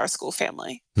 60% of our school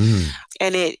family.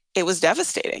 And it was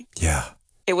devastating. Yeah.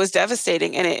 It was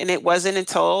devastating. And it wasn't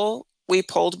until we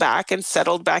pulled back and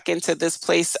settled back into this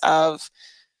place of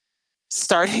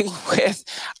starting with,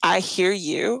 I hear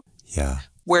you. Yeah.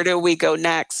 Where do we go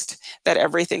next? That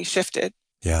everything shifted.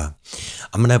 Yeah.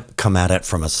 I'm going to come at it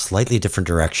from a slightly different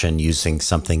direction using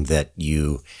something that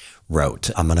you wrote.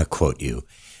 I'm going to quote you.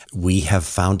 We have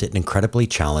found it incredibly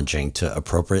challenging to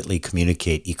appropriately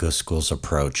communicate EcoSchool's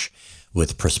approach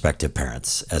with prospective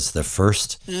parents. As the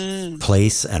first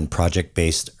place and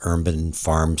project-based urban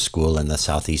farm school in the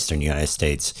southeastern United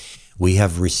States, we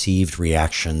have received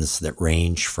reactions that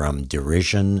range from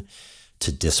derision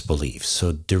to disbelief.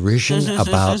 So derision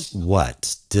about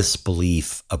what?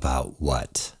 Disbelief about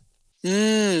what?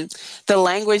 The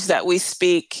language that we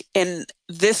speak in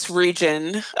this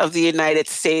region of the United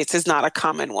States is not a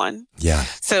common one. Yeah.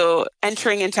 So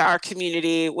entering into our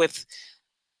community with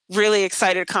really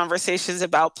excited conversations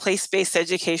about place-based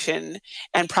education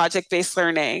and project-based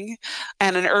learning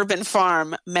and an urban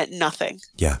farm meant nothing.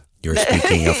 Yeah. You're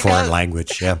speaking a foreign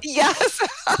language. Yeah. Yes.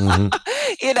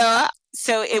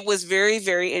 So it was very,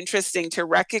 very interesting to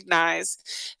recognize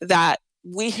that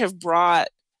we have brought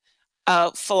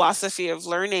a philosophy of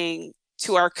learning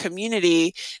to our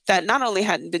community that not only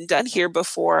hadn't been done here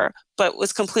before, but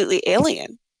was completely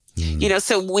alien.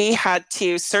 So we had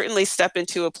to certainly step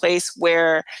into a place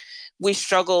where we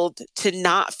struggled to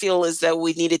not feel as though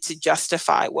we needed to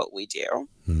justify what we do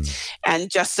and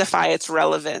justify its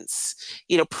relevance,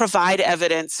 provide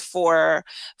evidence for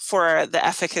the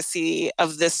efficacy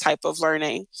of this type of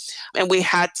learning. And we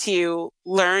had to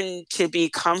learn to be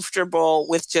comfortable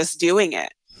with just doing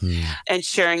it and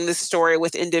sharing the story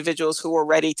with individuals who were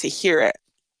ready to hear it.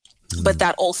 But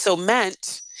that also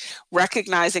meant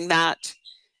recognizing that,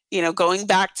 going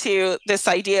back to this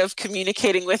idea of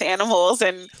communicating with animals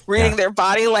and reading their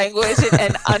body language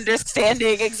and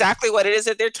understanding exactly what it is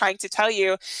that they're trying to tell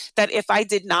you, that if I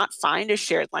did not find a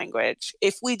shared language,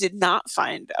 if we did not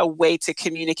find a way to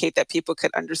communicate that people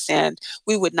could understand,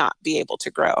 we would not be able to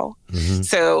grow.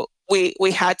 So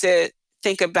we had to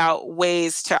think about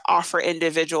ways to offer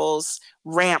individuals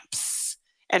ramps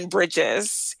and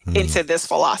bridges into this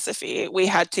philosophy. We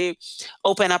had to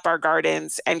open up our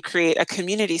gardens and create a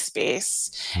community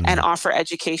space and offer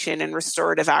education and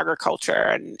restorative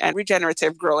agriculture and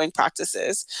regenerative growing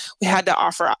practices. We had to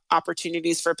offer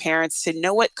opportunities for parents to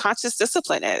know what conscious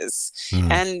discipline is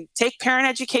and take parent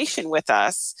education with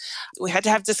us. We had to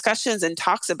have discussions and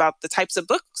talks about the types of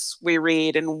books we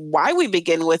read and why we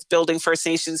begin with building First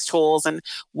Nations tools and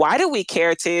why do we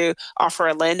care to offer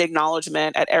a land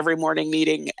acknowledgement at every morning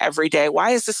meeting every day? Why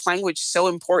is this language so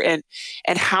important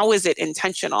and how is it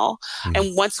intentional?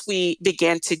 And once we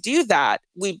began to do that,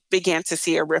 we began to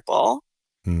see a ripple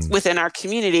within our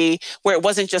community where it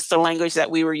wasn't just the language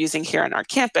that we were using here on our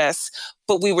campus,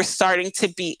 but we were starting to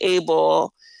be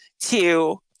able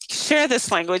to share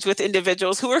this language with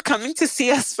individuals who were coming to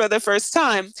see us for the first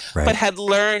time, but had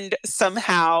learned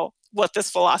somehow what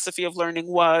this philosophy of learning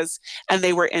was, and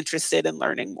they were interested in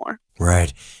learning more.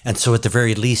 Right. And so at the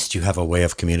very least, you have a way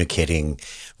of communicating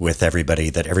with everybody,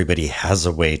 that everybody has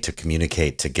a way to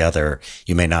communicate together.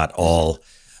 You may not all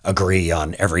agree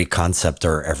on every concept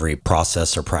or every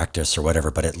process or practice or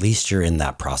whatever, but at least you're in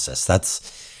that process.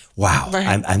 That's, wow.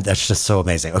 Right. That's just so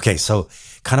amazing. Okay. So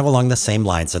kind of along the same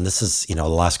lines, and this is, the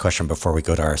last question before we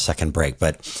go to our second break,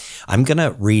 but I'm going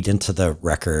to read into the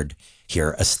record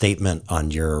here a statement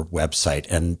on your website,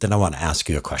 and then I want to ask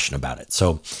you a question about it.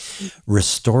 So,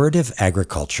 restorative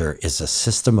agriculture is a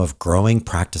system of growing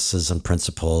practices and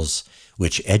principles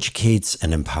which educates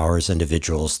and empowers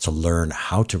individuals to learn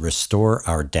how to restore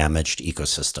our damaged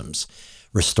ecosystems.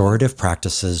 Restorative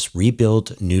practices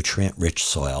rebuild nutrient-rich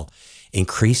soil,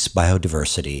 increase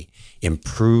biodiversity,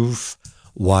 improve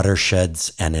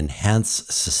watersheds, and enhance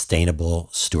sustainable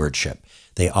stewardship.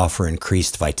 They offer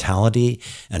increased vitality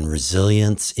and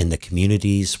resilience in the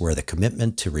communities where the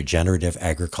commitment to regenerative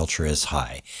agriculture is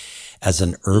high. As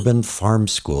an urban farm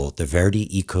school, the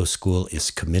Verdi Eco School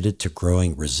is committed to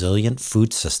growing resilient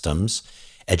food systems,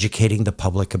 educating the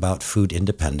public about food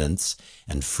independence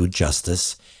and food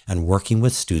justice, and working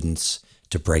with students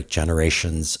to break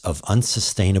generations of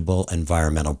unsustainable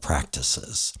environmental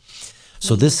practices.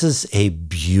 So this is a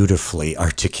beautifully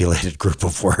articulated group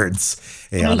of words,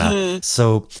 Ayana.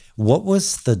 So what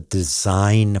was the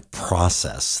design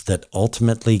process that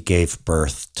ultimately gave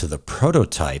birth to the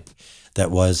prototype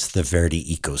that was the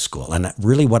Verdi Eco School. And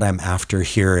really what I'm after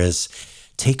here is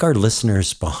take our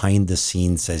listeners behind the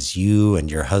scenes as you and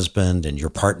your husband and your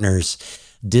partners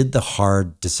did the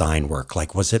hard design work.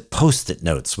 Like, was it Post-it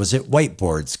notes? Was it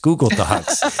whiteboards, Google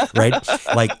Docs, right?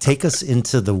 Like, take us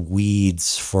into the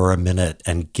weeds for a minute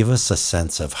and give us a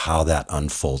sense of how that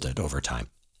unfolded over time.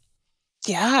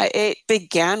 Yeah, it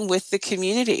began with the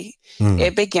community.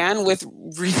 It began with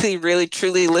really, really,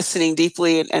 truly listening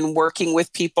deeply and working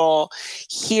with people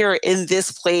here in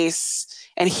this place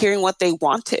and hearing what they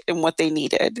wanted and what they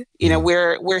needed. You know,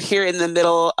 we're here in the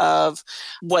middle of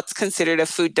what's considered a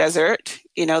food desert.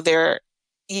 You know,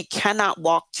 you cannot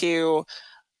walk to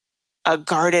a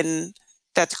garden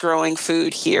that's growing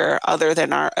food here other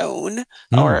than our own,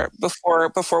 or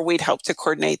before we'd help to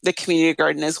coordinate the community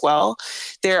garden as well.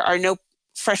 There are no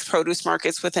fresh produce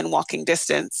markets within walking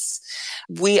distance.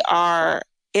 We are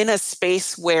in a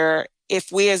space where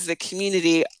if we as the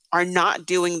community are not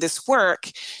doing this work,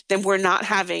 then we're not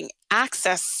having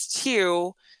access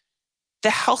to the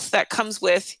health that comes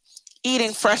with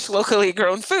eating fresh, locally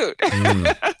grown food.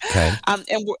 Okay.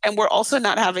 And we're also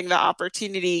not having the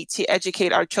opportunity to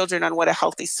educate our children on what a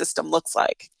healthy system looks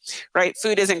like, right?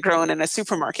 Food isn't grown in a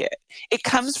supermarket. It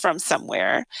comes from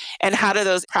somewhere. And how do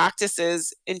those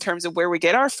practices in terms of where we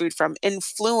get our food from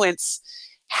influence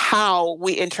how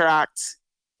we interact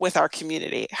with our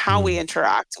community, how we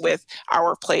interact with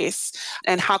our place,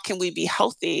 and how can we be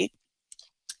healthy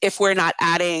if we're not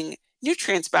adding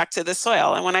nutrients back to the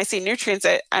soil? And when I say nutrients,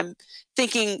 I'm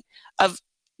thinking of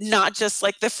not just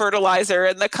like the fertilizer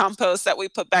and the compost that we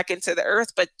put back into the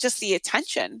earth, but just the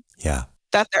attention that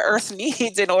the earth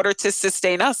needs in order to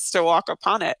sustain us to walk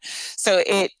upon it. So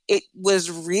it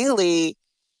was really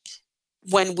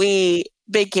when we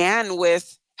began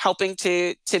with helping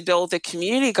to build the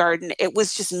community garden, it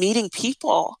was just meeting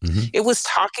people. It was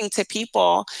talking to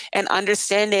people and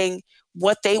understanding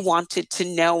what they wanted to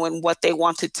know and what they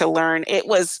wanted to learn. It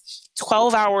was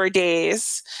 12-hour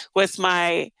days with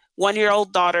my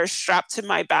 1-year-old daughter strapped to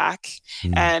my back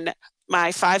and my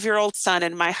 5-year-old son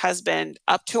and my husband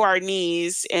up to our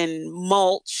knees in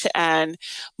mulch and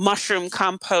mushroom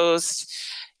compost,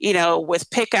 you know, with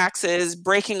pickaxes,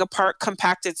 breaking apart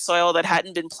compacted soil that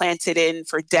hadn't been planted in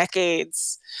for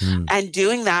decades, and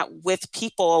doing that with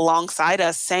people alongside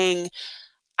us saying,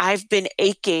 I've been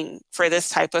aching for this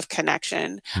type of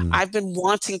connection. I've been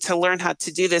wanting to learn how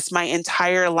to do this my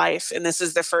entire life. And this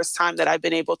is the first time that I've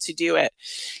been able to do it.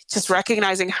 Just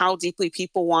recognizing how deeply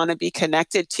people want to be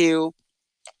connected to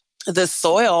the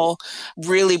soil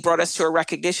really brought us to a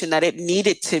recognition that it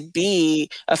needed to be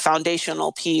a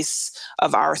foundational piece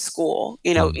of our school.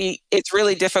 You know, it's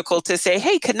really difficult to say,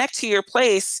 hey, connect to your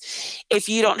place if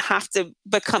you don't have to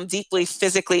become deeply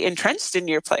physically entrenched in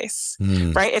your place,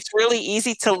 right? It's really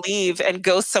easy to leave and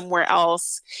go somewhere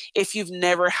else if you've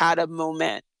never had a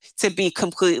moment to be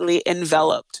completely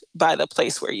enveloped by the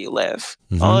place where you live.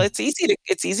 Well, it's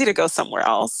easy to go somewhere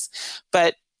else,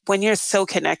 but when you're so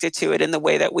connected to it in the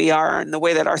way that we are and the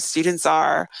way that our students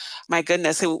are, my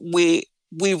goodness, we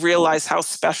realized how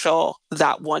special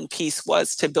that one piece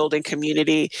was to building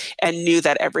community and knew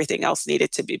that everything else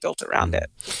needed to be built around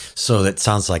it. So it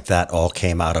sounds like that all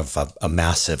came out of a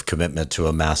massive commitment to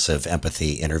a massive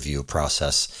empathy interview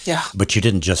process. Yeah. But you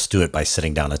didn't just do it by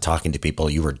sitting down and talking to people.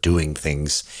 You were doing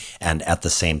things. And at the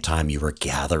same time, you were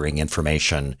gathering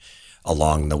information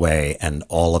along the way. And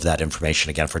all of that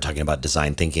information, again, if we're talking about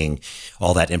design thinking,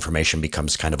 all that information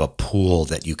becomes kind of a pool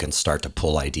that you can start to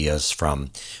pull ideas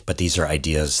from. But these are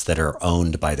ideas that are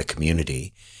owned by the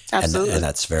community. Absolutely. And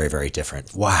that's very, very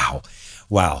different. Wow.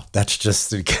 That's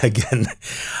just, again,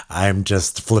 I'm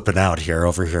just flipping out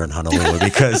over here in Honolulu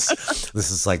because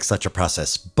this is like such a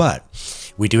process. But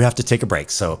we do have to take a break.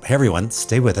 So, hey, everyone,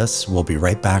 stay with us. We'll be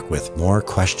right back with more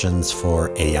questions for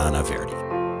Ayana Verdi.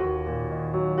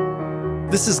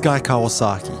 This is Guy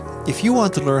Kawasaki. If you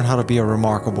want to learn how to be a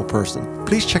remarkable person,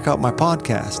 please check out my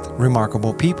podcast,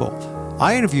 Remarkable People.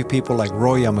 I interview people like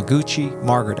Roy Yamaguchi,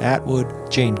 Margaret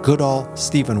Atwood, Jane Goodall,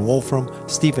 Stephen Wolfram,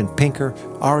 Steven Pinker,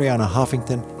 Ariana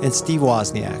Huffington, and Steve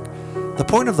Wozniak. The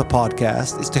point of the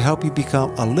podcast is to help you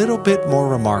become a little bit more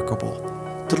remarkable.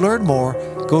 To learn more,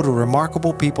 go to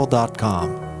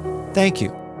remarkablepeople.com. Thank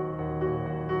you.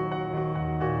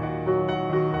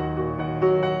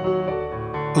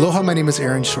 Aloha, my name is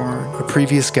Aaron Shorn, a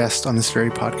previous guest on this very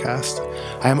podcast.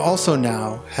 I am also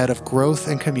now head of growth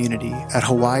and community at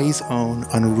Hawaii's own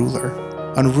Unruler.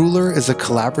 Unruler is a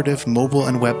collaborative mobile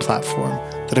and web platform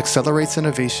that accelerates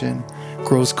innovation,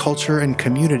 grows culture and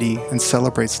community, and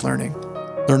celebrates learning.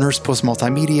 Learners post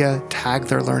multimedia, tag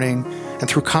their learning, and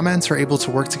through comments are able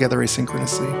to work together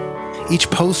asynchronously. Each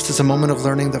post is a moment of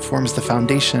learning that forms the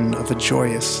foundation of a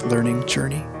joyous learning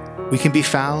journey. We can be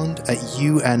found at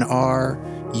unrulr.com.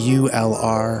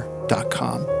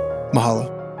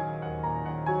 Mahalo.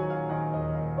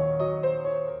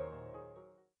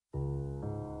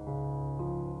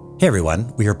 Hey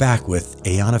everyone, we are back with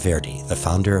Ayana Verdi, the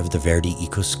founder of the Verdi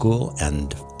Eco School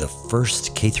and the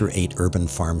first K-8 urban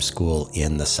farm school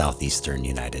in the southeastern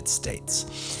United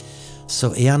States.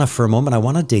 So Ayana, for a moment, I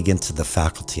want to dig into the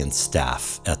faculty and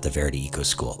staff at the Verdi Eco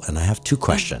School. And I have two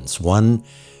questions. One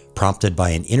prompted by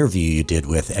an interview you did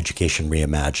with Education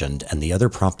Reimagined, and the other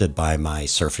prompted by my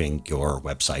surfing your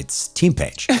website's team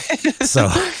page. So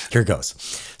here goes.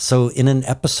 So in an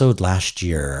episode last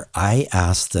year, I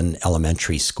asked an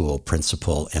elementary school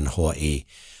principal in Hawaii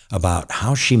about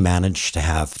how she managed to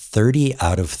have 30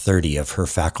 out of 30 of her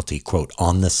faculty, quote,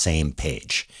 on the same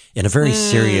page in a very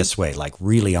serious way, like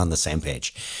really on the same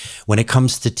page when it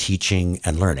comes to teaching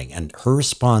and learning. And her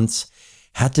response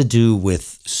had to do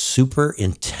with super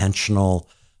intentional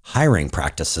hiring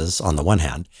practices on the one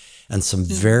hand, and some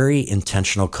very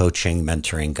intentional coaching,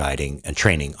 mentoring, guiding, and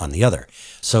training on the other.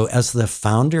 So as the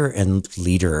founder and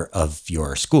leader of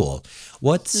your school,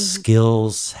 what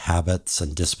skills, habits,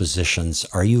 and dispositions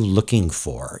are you looking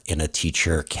for in a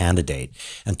teacher candidate?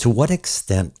 And to what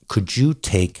extent could you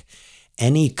take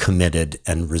any committed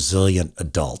and resilient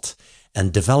adult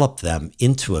and develop them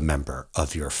into a member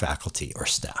of your faculty or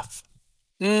staff?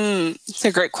 It's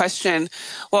a great question.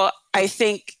 Well, I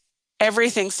think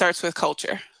everything starts with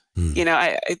culture. You know,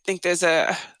 I think there's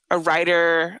a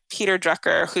writer, Peter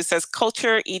Drucker, who says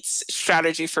culture eats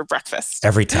strategy for breakfast.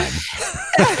 Every time.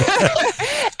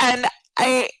 And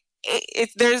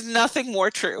there's nothing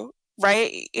more true,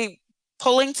 right?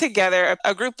 Pulling together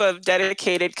a group of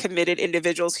dedicated, committed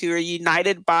individuals who are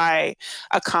united by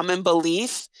a common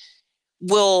belief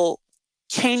will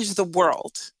change the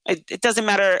world. It doesn't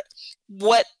matter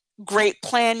what great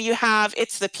plan you have,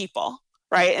 it's the people,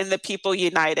 right? And the people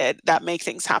united that make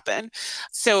things happen.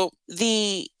 So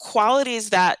the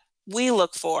qualities that we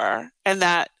look for and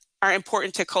that are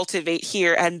important to cultivate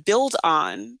here and build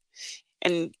on,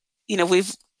 and, you know,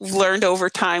 we've learned over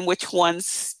time which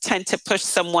ones tend to push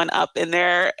someone up in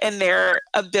their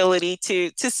ability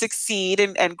to succeed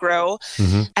and grow.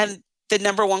 And the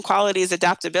number one quality is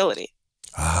adaptability.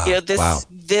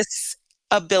 This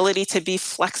ability to be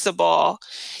flexible,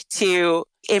 to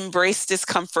embrace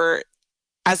discomfort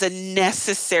as a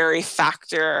necessary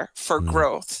factor for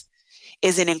growth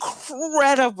is an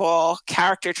incredible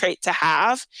character trait to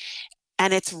have.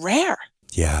 And it's rare.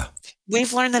 Yeah.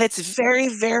 We've learned that it's very,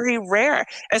 very rare,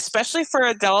 especially for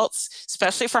adults,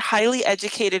 especially for highly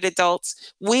educated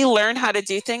adults. We learn how to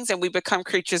do things and we become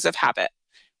creatures of habit,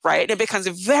 right? It becomes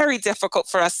very difficult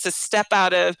for us to step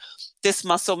out of this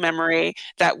muscle memory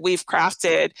that we've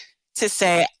crafted to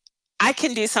say, I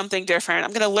can do something different. I'm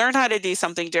going to learn how to do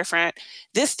something different.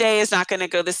 This day is not going to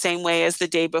go the same way as the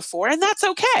day before, and that's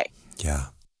okay. Yeah.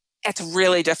 It's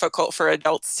really difficult for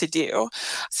adults to do.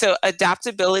 So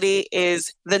adaptability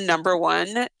is the number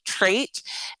one trait,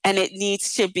 and it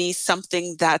needs to be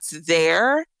something that's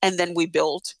there, and then we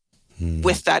build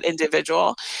with that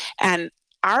individual. And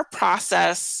our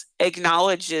process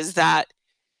acknowledges that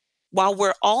while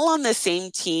we're all on the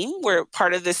same team, we're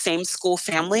part of the same school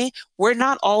family, we're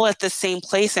not all at the same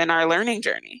place in our learning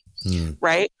journey,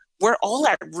 right? We're all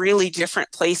at really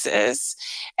different places.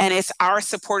 And it's our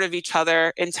support of each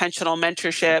other, intentional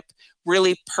mentorship,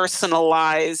 really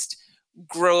personalized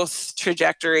growth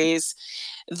trajectories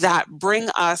that bring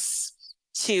us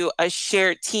to a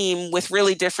shared team with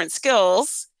really different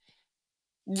skills,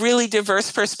 really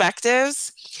diverse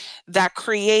perspectives that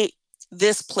create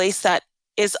this place that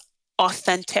is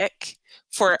authentic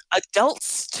for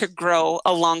adults to grow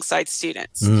alongside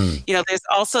students. You know, there's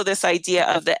also this idea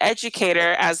of the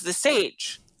educator as the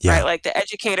sage, right? Like the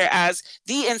educator as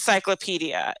the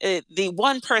encyclopedia, the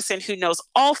one person who knows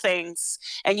all things,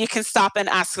 and you can stop and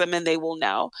ask them and they will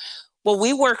know. Well,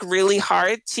 we work really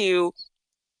hard to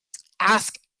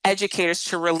ask educators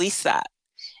to release that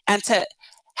and to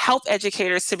help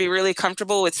educators to be really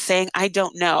comfortable with saying, I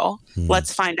don't know,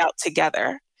 let's find out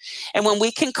together. And when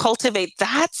we can cultivate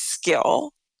that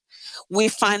skill, we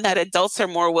find that adults are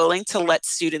more willing to let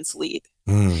students lead.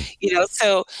 You know,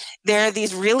 so there are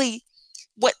these really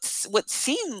what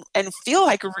seem and feel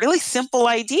like really simple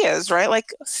ideas, right?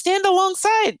 Like stand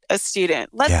alongside a student,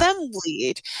 let them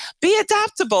lead, be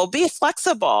adaptable, be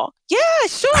flexible. Yeah,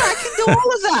 sure, I can do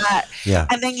all of that.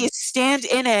 And then you stand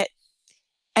in it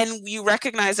and you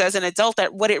recognize as an adult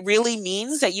that what it really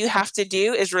means that you have to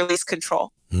do is release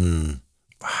control.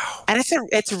 Wow. And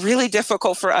it's really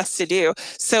difficult for us to do.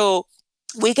 So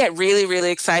we get really,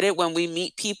 really excited when we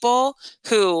meet people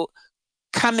who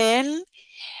come in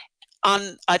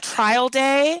on a trial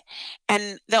day,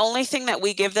 and the only thing that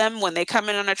we give them when they come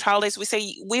in on a trial day is we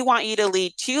say, we want you to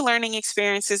lead 2 learning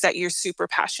experiences that you're super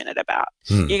passionate about.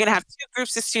 You're going to have 2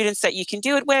 groups of students that you can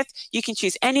do it with. You can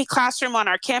choose any classroom on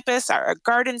our campus, our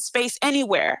garden space,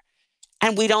 anywhere.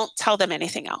 And we don't tell them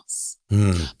anything else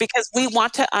because we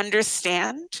want to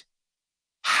understand,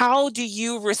 how do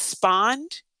you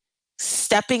respond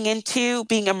stepping into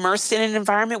being immersed in an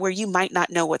environment where you might not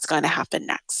know what's going to happen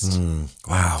next.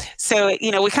 Wow. So,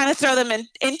 we kind of throw them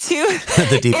into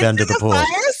the deep end of the pool. Fire,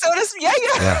 so to speak.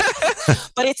 Yeah.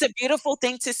 But it's a beautiful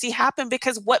thing to see happen,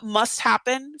 because what must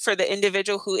happen for the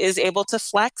individual who is able to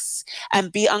flex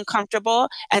and be uncomfortable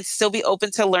and still be open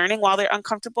to learning while they're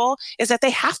uncomfortable is that they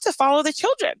have to follow the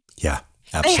children. Yeah.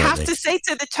 Absolutely. They have to say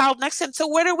to the child next to them, so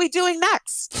what are we doing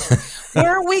next?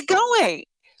 Where are we going?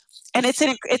 And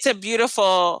it's a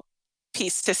beautiful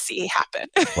piece to see happen.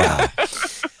 Wow.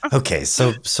 Okay,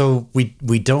 so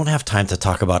we don't have time to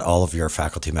talk about all of your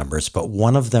faculty members, but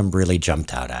one of them really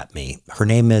jumped out at me. Her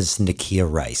name is Nikia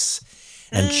Rice,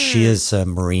 and she is a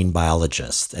marine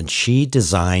biologist, and she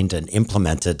designed and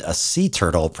implemented a Sea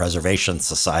Turtle Preservation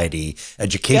Society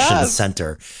Education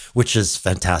Center, which is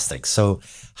fantastic. So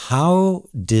how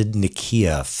did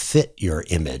Nikia fit your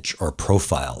image or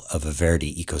profile of a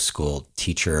Verity Eco School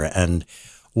teacher, and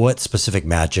what specific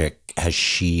magic has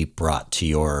she brought to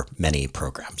your many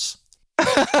programs?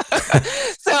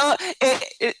 So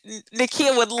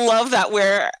Nikia would love that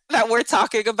we're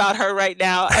talking about her right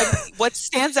now. And what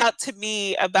stands out to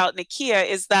me about Nikia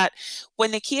is that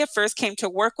when Nikia first came to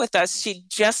work with us, she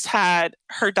just had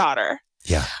her daughter.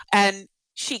 Yeah. And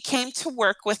she came to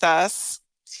work with us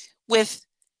with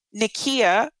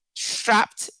Nikia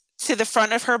strapped to the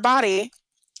front of her body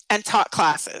and taught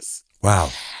classes. Wow.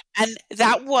 And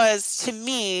that was, to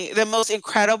me, the most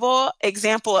incredible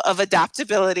example of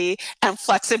adaptability and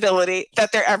flexibility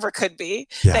that there ever could be.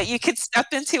 Yeah. That you could step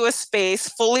into a space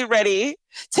fully ready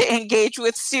to engage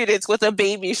with students with a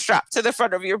baby strapped to the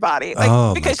front of your body.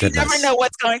 Because you never know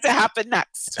what's going to happen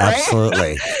next. Right?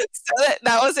 Absolutely. So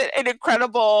that was an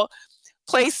incredible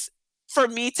place for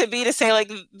me to say,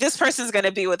 like, this person's going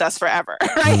to be with us forever,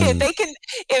 right?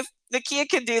 If Nikia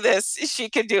can do this, she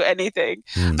can do anything.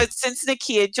 But since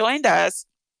Nikia joined us,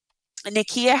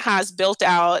 Nikia has built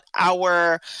out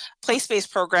our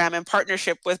place-based program in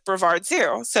partnership with Brevard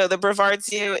Zoo. So the Brevard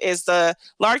Zoo is the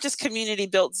largest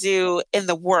community-built zoo in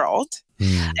the world.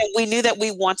 And we knew that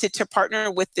we wanted to partner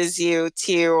with the zoo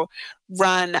to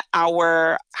run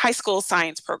our high school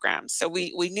science program. So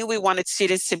we knew we wanted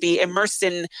students to be immersed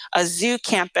in a zoo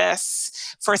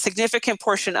campus for a significant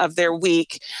portion of their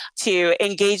week to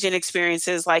engage in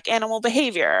experiences like animal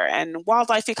behavior and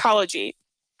wildlife ecology.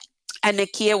 And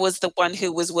Nikia was the one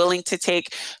who was willing to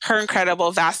take her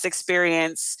incredible, vast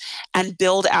experience and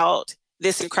build out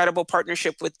this incredible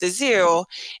partnership with the zoo.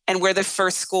 And we're the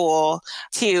first school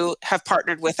to have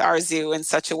partnered with our zoo in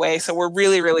such a way. So we're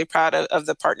really, really proud of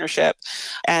the partnership.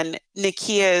 And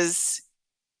Nikia's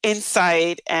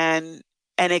insight and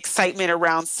excitement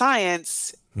around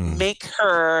science make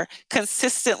her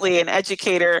consistently an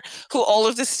educator who all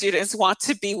of the students want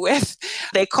to be with.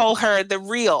 They call her the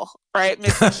real, right?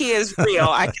 Miss Nikia is real.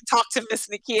 I can talk to Miss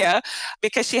Nikia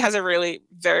because she has a really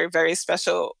very, very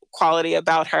special quality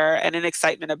about her and an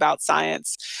excitement about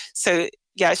science. So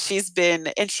yeah, she's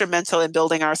been instrumental in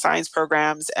building our science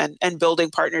programs and building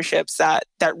partnerships that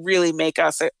really make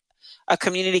us a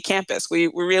community campus. We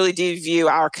really do view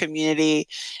our community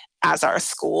as our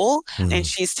school, and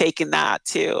she's taken that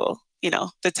to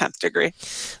the 10th degree.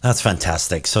 That's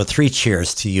fantastic. So 3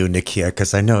 cheers to you, Nikia,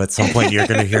 because I know at some point you're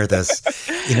going to hear this.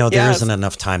 There isn't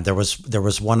enough time. There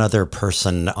was one other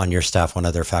person on your staff, one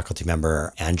other faculty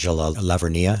member, Angela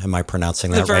Lavernia. Am I pronouncing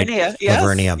that right? Yes.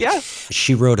 Lavernia. Yes.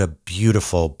 She wrote a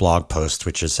beautiful blog post,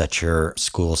 which is at your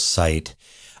school site,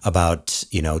 about,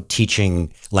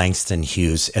 teaching Langston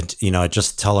Hughes. And, I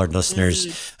just tell our listeners,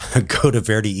 go to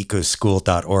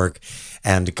verityecoschool.org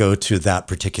and go to that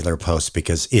particular post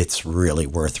because it's really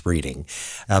worth reading.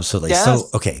 Absolutely. Yes. So,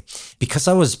 okay, because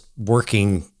I was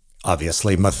working,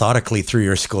 obviously, methodically through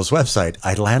your school's website,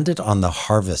 I landed on the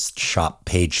Harvest Shop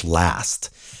page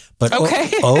last. But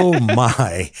oh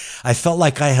my, I felt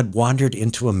like I had wandered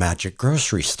into a magic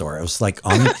grocery store. It was like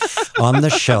on the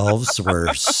shelves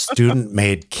were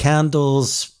student-made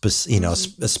candles,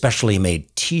 especially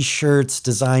made T-shirts,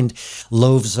 designed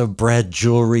loaves of bread,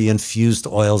 jewelry, infused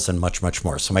oils, and much, much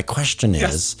more. So my question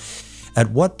is,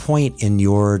 At what point in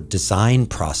your design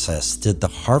process did the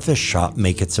Harvest Shop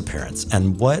make its appearance,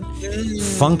 and what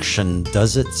function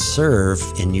does it serve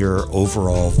in your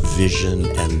overall vision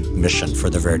and mission for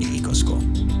the Verdi Eco School?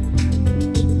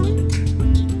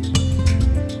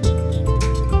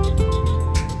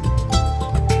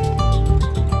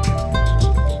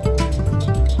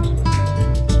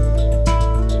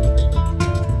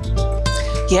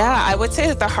 Yeah, I would say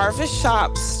that the Harvest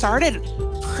Shop started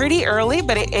pretty early,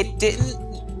 but it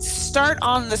didn't start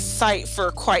on the site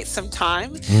for quite some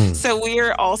time. So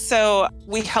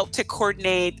we helped to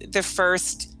coordinate the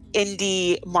first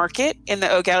indie market in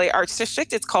the Eau Gallie Arts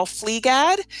District. It's called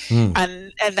Fleegad.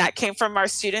 And that came from our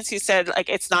students who said, like,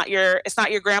 it's not your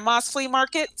grandma's flea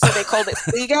market. So they called it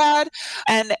Fleegad.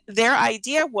 And their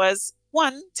idea was,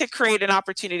 one, to create an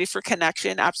opportunity for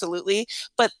connection, absolutely.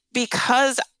 But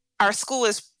because our school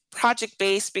is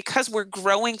project-based, because we're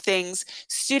growing things,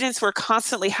 students were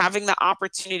constantly having the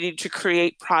opportunity to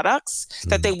create products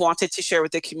that they wanted to share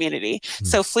with the community.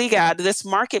 So Fleegad, this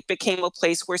market, became a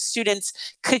place where students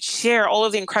could share all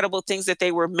of the incredible things that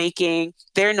they were making,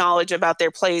 their knowledge about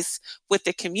their place with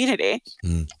the community.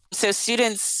 So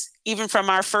students, even from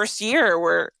our first year,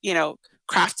 were,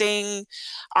 crafting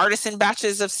artisan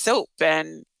batches of soap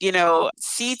and,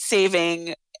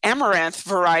 seed-saving amaranth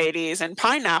varieties and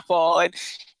pineapple. And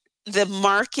the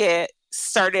market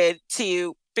started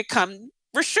to become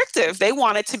restrictive. They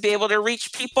wanted to be able to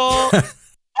reach people all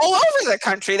over the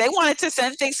country. They wanted to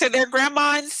send things to their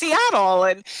grandma in Seattle.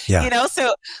 And,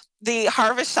 so the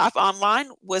Harvest Shop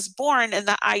Online was born, and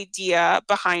the idea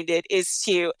behind it is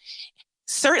to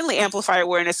certainly amplify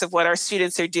awareness of what our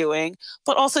students are doing,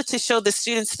 but also to show the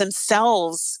students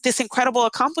themselves this incredible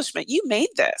accomplishment. You made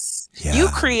this. Yeah. You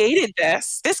created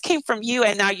this. This came from you,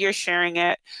 and now you're sharing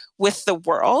it with the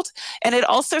world. And it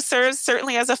also serves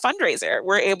certainly as a fundraiser.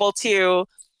 We're able to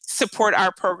support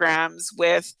our programs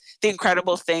with the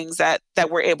incredible things that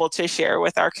we're able to share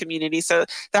with our community. So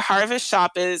the Harvest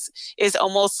Shop is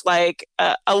almost like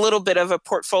a little bit of a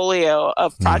portfolio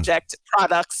of project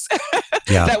products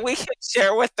that we can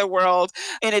share with the world,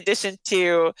 in addition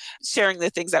to sharing the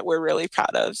things that we're really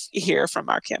proud of here from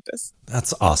our campus.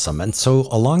 That's awesome. And so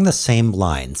along the same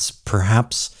lines,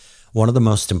 perhaps one of the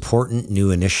most important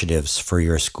new initiatives for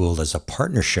your school is a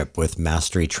partnership with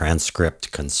Mastery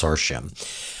Transcript Consortium.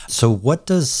 So what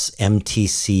does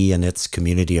MTC and its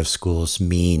community of schools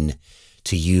mean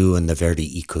to you and the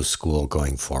Verdi Eco School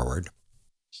going forward?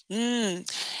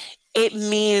 It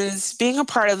means being a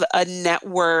part of a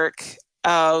network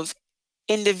of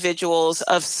individuals,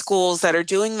 of schools that are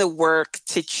doing the work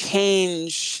to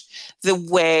change the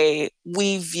way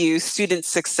we view student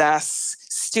success,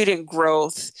 student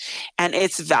growth, and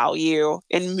its value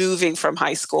in moving from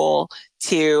high school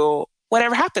to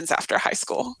whatever happens after high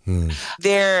school.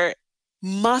 There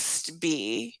must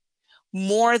be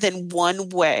more than one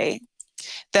way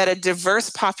that a diverse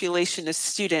population of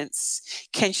students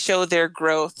can show their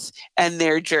growth and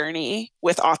their journey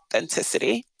with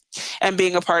authenticity. And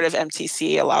being a part of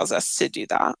MTC allows us to do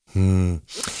that.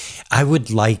 I would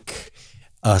like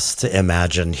us to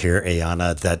imagine here,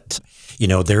 Ayanna, that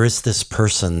there is this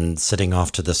person sitting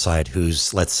off to the side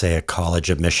who's, let's say, a college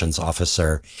admissions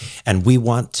officer, and we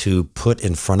want to put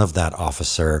in front of that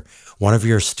officer one of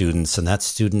your students, and that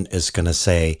student is going to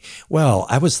say, well,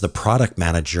 I was the product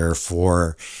manager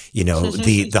for,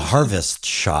 the Harvest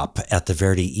Shop at the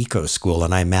Verdi Eco School,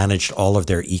 and I managed all of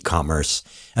their e-commerce,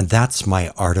 and that's my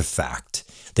artifact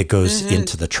that goes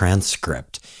into the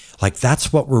transcript. Like,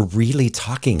 that's what we're really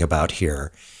talking about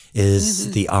here,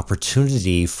 is the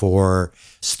opportunity for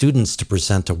students to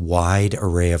present a wide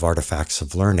array of artifacts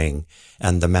of learning.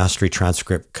 And the Mastery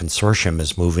Transcript Consortium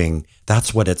is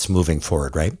that's what it's moving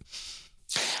forward, right?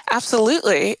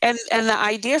 Absolutely. And the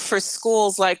idea for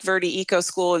schools like Verdi Eco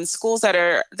School and schools that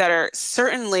are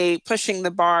certainly pushing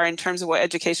the bar in terms of what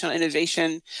educational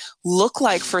innovation look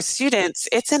like for students,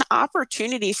 it's an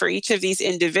opportunity for each of these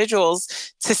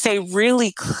individuals to say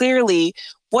really clearly,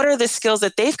 what are the skills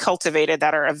that they've cultivated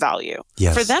that are of value?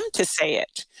 Yes. For them to say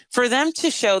it, for them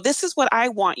to show, this is what I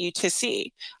want you to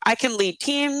see. I can lead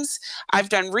teams. I've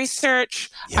done research.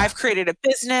 I've created a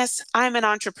business. I'm an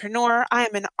entrepreneur. I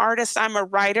am an artist. I'm a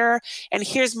writer. And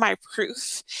here's my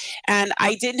proof. And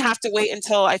I didn't have to wait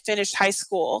until I finished high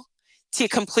school to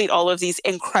complete all of these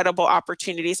incredible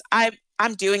opportunities.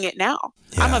 I'm doing it now.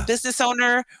 Yeah. I'm a business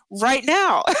owner right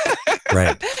now.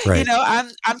 Right.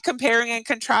 I'm comparing and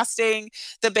contrasting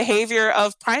the behavior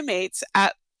of primates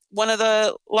at one of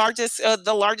the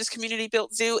largest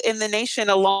community-built zoo in the nation,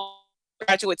 along with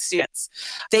graduate students.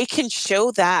 They can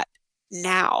show that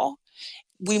now.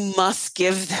 we must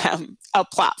give them a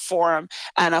platform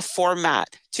and a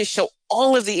format to show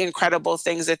all of the incredible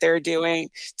things that they're doing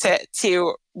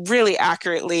to really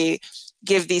accurately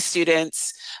give these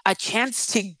students a chance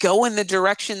to go in the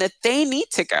direction that they need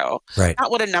to go. Right.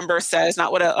 Not what a number says,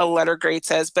 not what a letter grade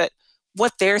says, but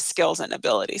what their skills and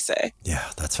abilities say. Yeah,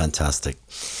 that's fantastic.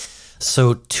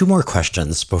 So 2 more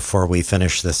questions before we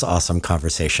finish this awesome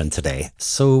conversation today.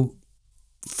 So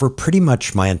for pretty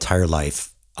much my entire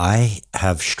life, I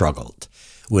have struggled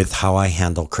with how I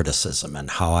handle criticism and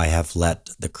how I have let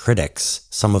the critics,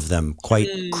 some of them quite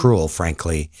cruel,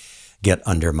 frankly, get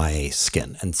under my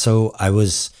skin. And so I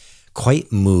was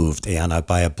quite moved, Ayanna,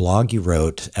 by a blog you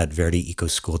wrote at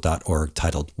verdiecoschool.org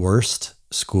titled Worst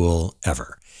School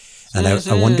Ever. And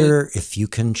I wonder if you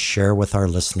can share with our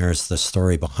listeners the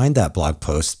story behind that blog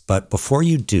post. But before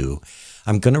you do,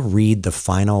 I'm going to read the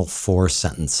final 4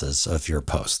 sentences of your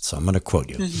post. So I'm going to quote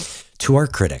you. To our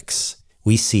critics,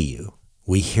 we see you.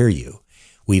 We hear you.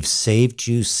 We've saved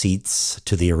you seats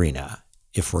to the arena.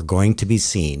 If we're going to be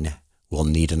seen, we'll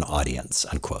need an audience,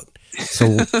 unquote.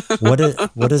 So what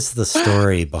is the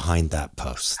story behind that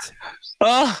post?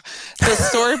 Oh, the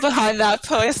story behind that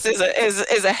post is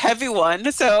a heavy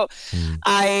one. So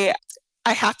I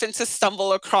happened to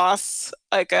stumble across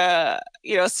like a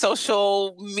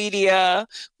social media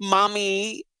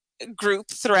mommy group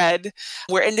thread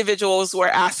where individuals were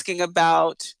asking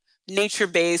about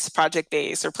nature-based,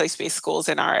 project-based, or place-based schools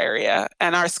in our area,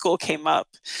 and our school came up,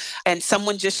 and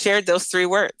someone just shared those 3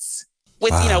 words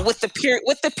with with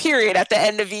the period at the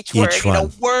end of each word.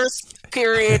 Worst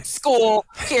period school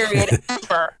period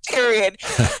ever period.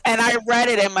 And I read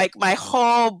it, and my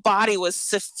whole body was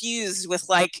suffused with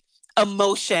like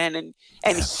emotion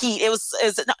and heat.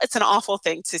 It's an awful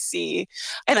thing to see.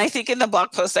 And I think in the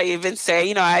blog post I even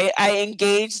say, I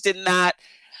engaged in that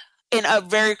in a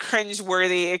very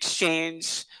cringeworthy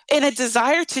exchange, in a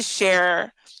desire to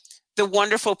share the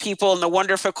wonderful people and the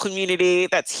wonderful community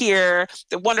that's here,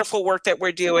 the wonderful work that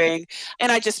we're doing.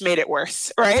 And I just made it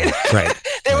worse, right? Right.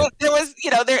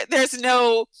 There's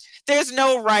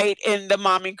no right in the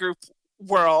mommy group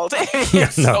world in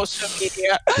social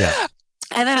media. Yeah.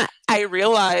 And then I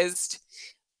realized,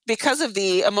 because of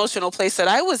the emotional place that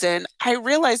I was in, I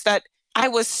realized that I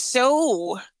was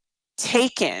so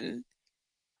taken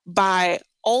by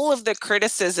all of the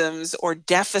criticisms or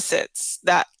deficits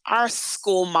that our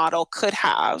school model could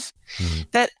have,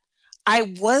 that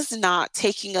I was not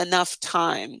taking enough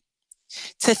time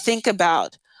to think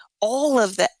about all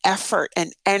of the effort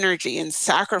and energy and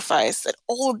sacrifice that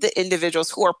all of the individuals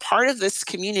who are part of this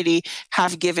community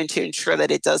have given to ensure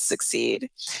that it does succeed,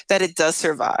 that it does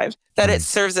survive, that it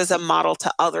serves as a model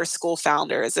to other school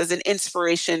founders, as an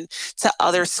inspiration to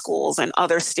other schools and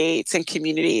other states and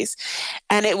communities.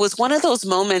 And it was one of ththose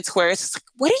moments where it's like,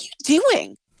 what are you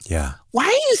doing? Yeah. Why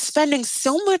are you spending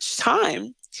so much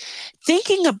time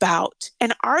thinking about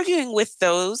and arguing with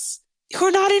those who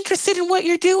are not interested in what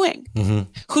you're doing,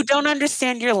 who don't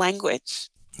understand your language?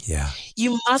 Yeah.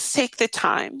 You must take the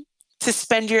time to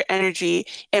spend your energy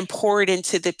and pour it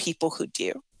into the people who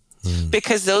do,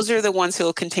 because those are the ones who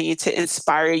will continue to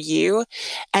inspire you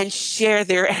and share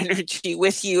their energy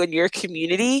with you and your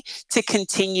community to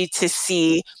continue to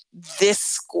see this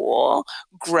school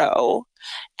grow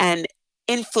and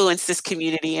influence this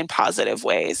community in positive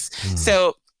ways.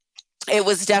 So it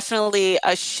was definitely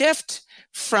a shift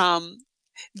from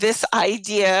this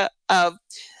idea of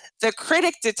the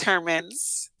critic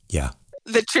determines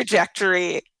the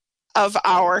trajectory of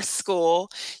our school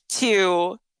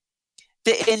to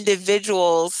the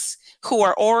individuals who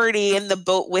are already in the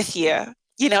boat with you,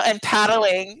 and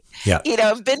paddling,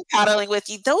 have been paddling with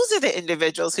you. Those are the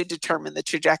individuals who determine the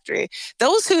trajectory.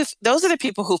 Those are the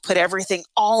people who put everything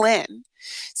all in.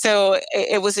 So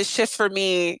it was a shift for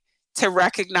me to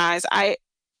recognize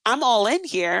I'm all in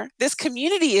here. This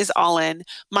community is all in.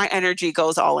 My energy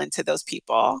goes all into those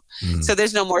people. So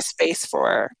there's no more space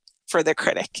for the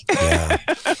critic. Yeah.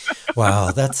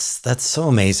 Wow. That's so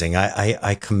amazing.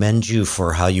 I commend you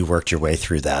for how you worked your way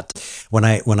through that. When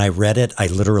I read it, I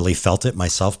literally felt it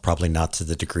myself, probably not to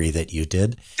the degree that you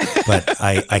did, but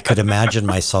I could imagine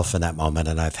myself in that moment.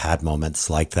 And I've had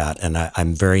moments like that. And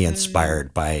I'm very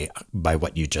inspired by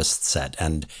what you just said.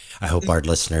 And I hope our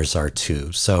listeners are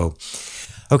too. So,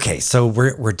 okay, so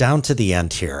we're down to the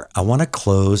end here. I want to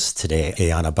close today,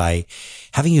 Ayanna, by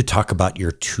having you talk about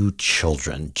your 2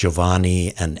 children,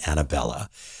 Giovanni and Annabella.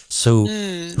 So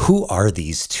who are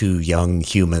these 2 young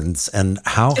humans, and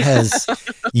how has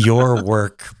your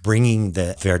work bringing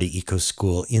the Verdi Eco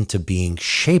School into being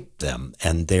shaped them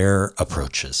and their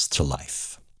approaches to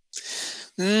life?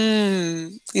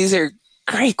 These are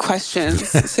Great questions.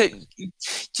 So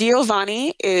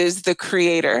Giovanni is the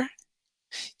creator.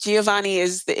 Giovanni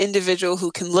is the individual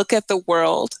who can look at the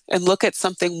world and look at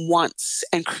something once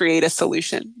and create a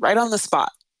solution right on the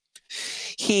spot.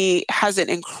 He has an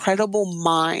incredible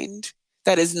mind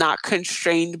that is not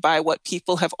constrained by what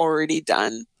people have already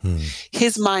done.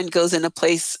 His mind goes in a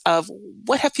place of,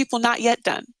 what have people not yet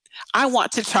done? I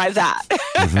want to try that.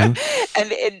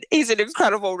 And he's an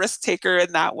incredible risk taker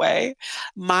in that way.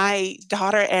 My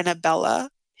daughter, Annabella,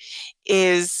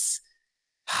 is,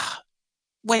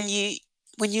 when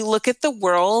you look at the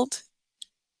world,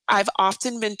 I've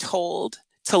often been told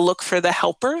to look for the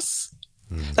helpers.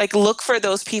 Like, look for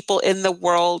those people in the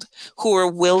world who are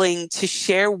willing to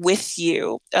share with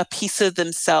you a piece of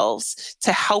themselves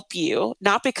to help you,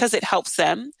 not because it helps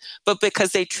them, but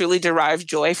because they truly derive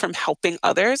joy from helping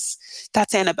others.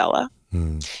 That's Annabella.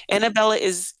 Annabella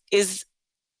is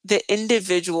the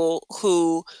individual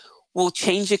who will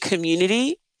change a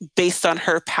community based on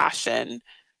her passion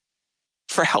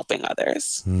for helping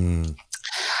others.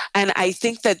 And I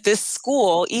think that this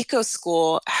school, Eco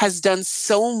School, has done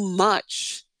so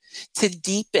much to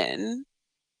deepen,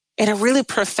 in a really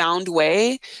profound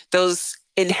way, those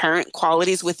inherent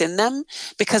qualities within them,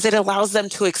 because it allows them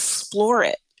to explore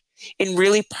it in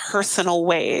really personal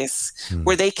ways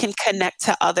where they can connect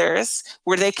to others,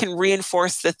 where they can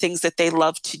reinforce the things that they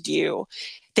love to do.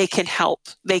 They can help,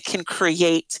 they can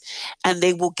create, and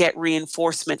they will get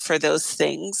reinforcement for those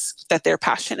things that they're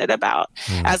passionate about,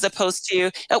 as opposed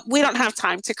to, we don't have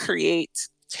time to create,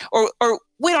 or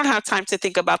we don't have time to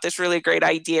think about this really great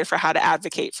idea for how to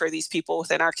advocate for these people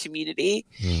within our community.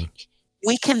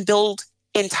 We can build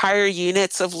entire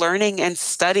units of learning and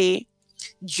study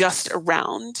just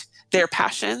around their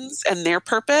passions and their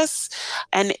purpose.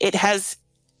 And it has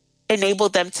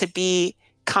enabled them to be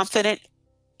confident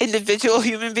individual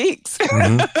human beings.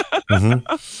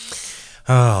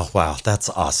 Oh, wow. That's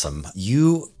awesome.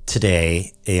 You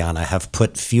today, Ayana, have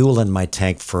put fuel in my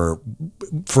tank for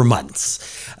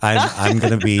months. I'm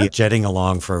going to be jetting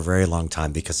along for a very long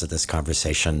time because of this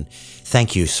conversation.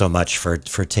 Thank you so much for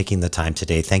taking the time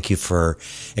today. Thank you for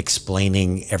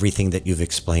explaining everything that you've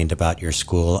explained about your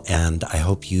school. And I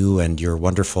hope you and your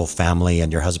wonderful family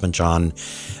and your husband, John,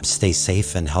 stay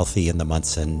safe and healthy in the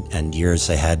months and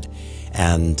years ahead.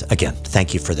 And again,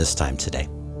 thank you for this time today.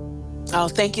 Oh,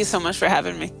 thank you so much for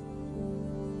having me.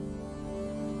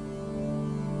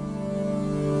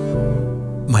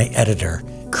 My editor,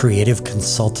 creative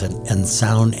consultant, and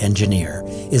sound engineer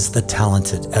is the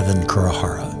talented Evan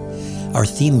Kurahara. Our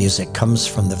theme music comes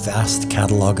from the vast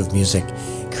catalog of music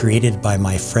created by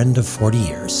my friend of 40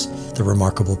 years, the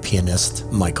remarkable pianist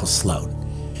Michael Sloan.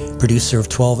 Producer of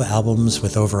 12 albums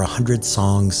with over 100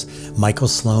 songs, Michael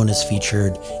Sloan is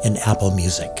featured in Apple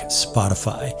Music,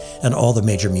 Spotify, and all the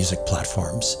major music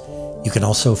platforms. You can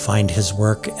also find his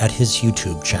work at his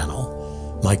YouTube channel.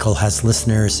 Michael has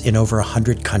listeners in over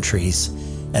 100 countries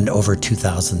and over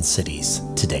 2,000 cities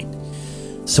to date.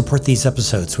 Support these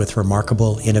episodes with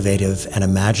remarkable, innovative, and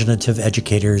imaginative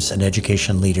educators and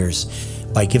education leaders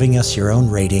by giving us your own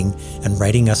rating and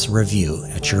writing us a review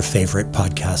at your favorite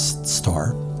podcast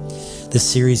store. This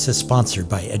series is sponsored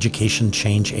by education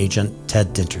change agent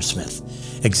Ted Dintersmith,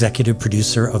 executive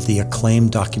producer of the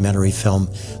acclaimed documentary film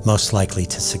Most Likely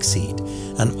to Succeed,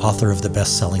 and author of the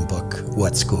best-selling book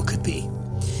What School Could Be.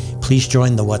 Please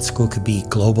join the What School Could Be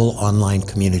global online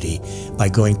community by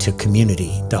going to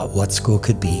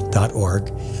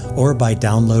community.whatschoolcouldbe.org or by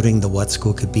downloading the What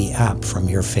School Could Be app from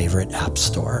your favorite app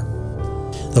store.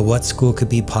 The What School Could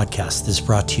Be podcast is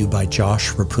brought to you by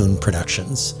Josh Rapoon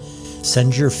Productions.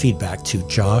 Send your feedback to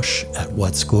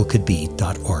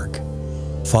josh@whatschoolcouldbe.org.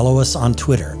 Follow us on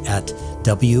Twitter at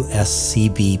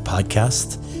WSCB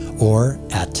Podcast or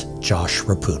at Josh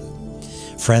Rapoon.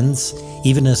 Friends,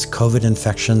 even as COVID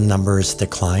infection numbers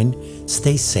decline,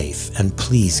 stay safe and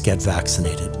please get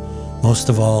vaccinated. Most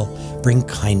of all, bring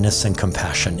kindness and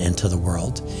compassion into the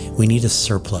world. We need a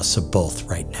surplus of both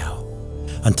right now.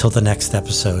 Until the next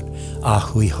episode,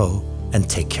 ahui ho and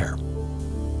take care.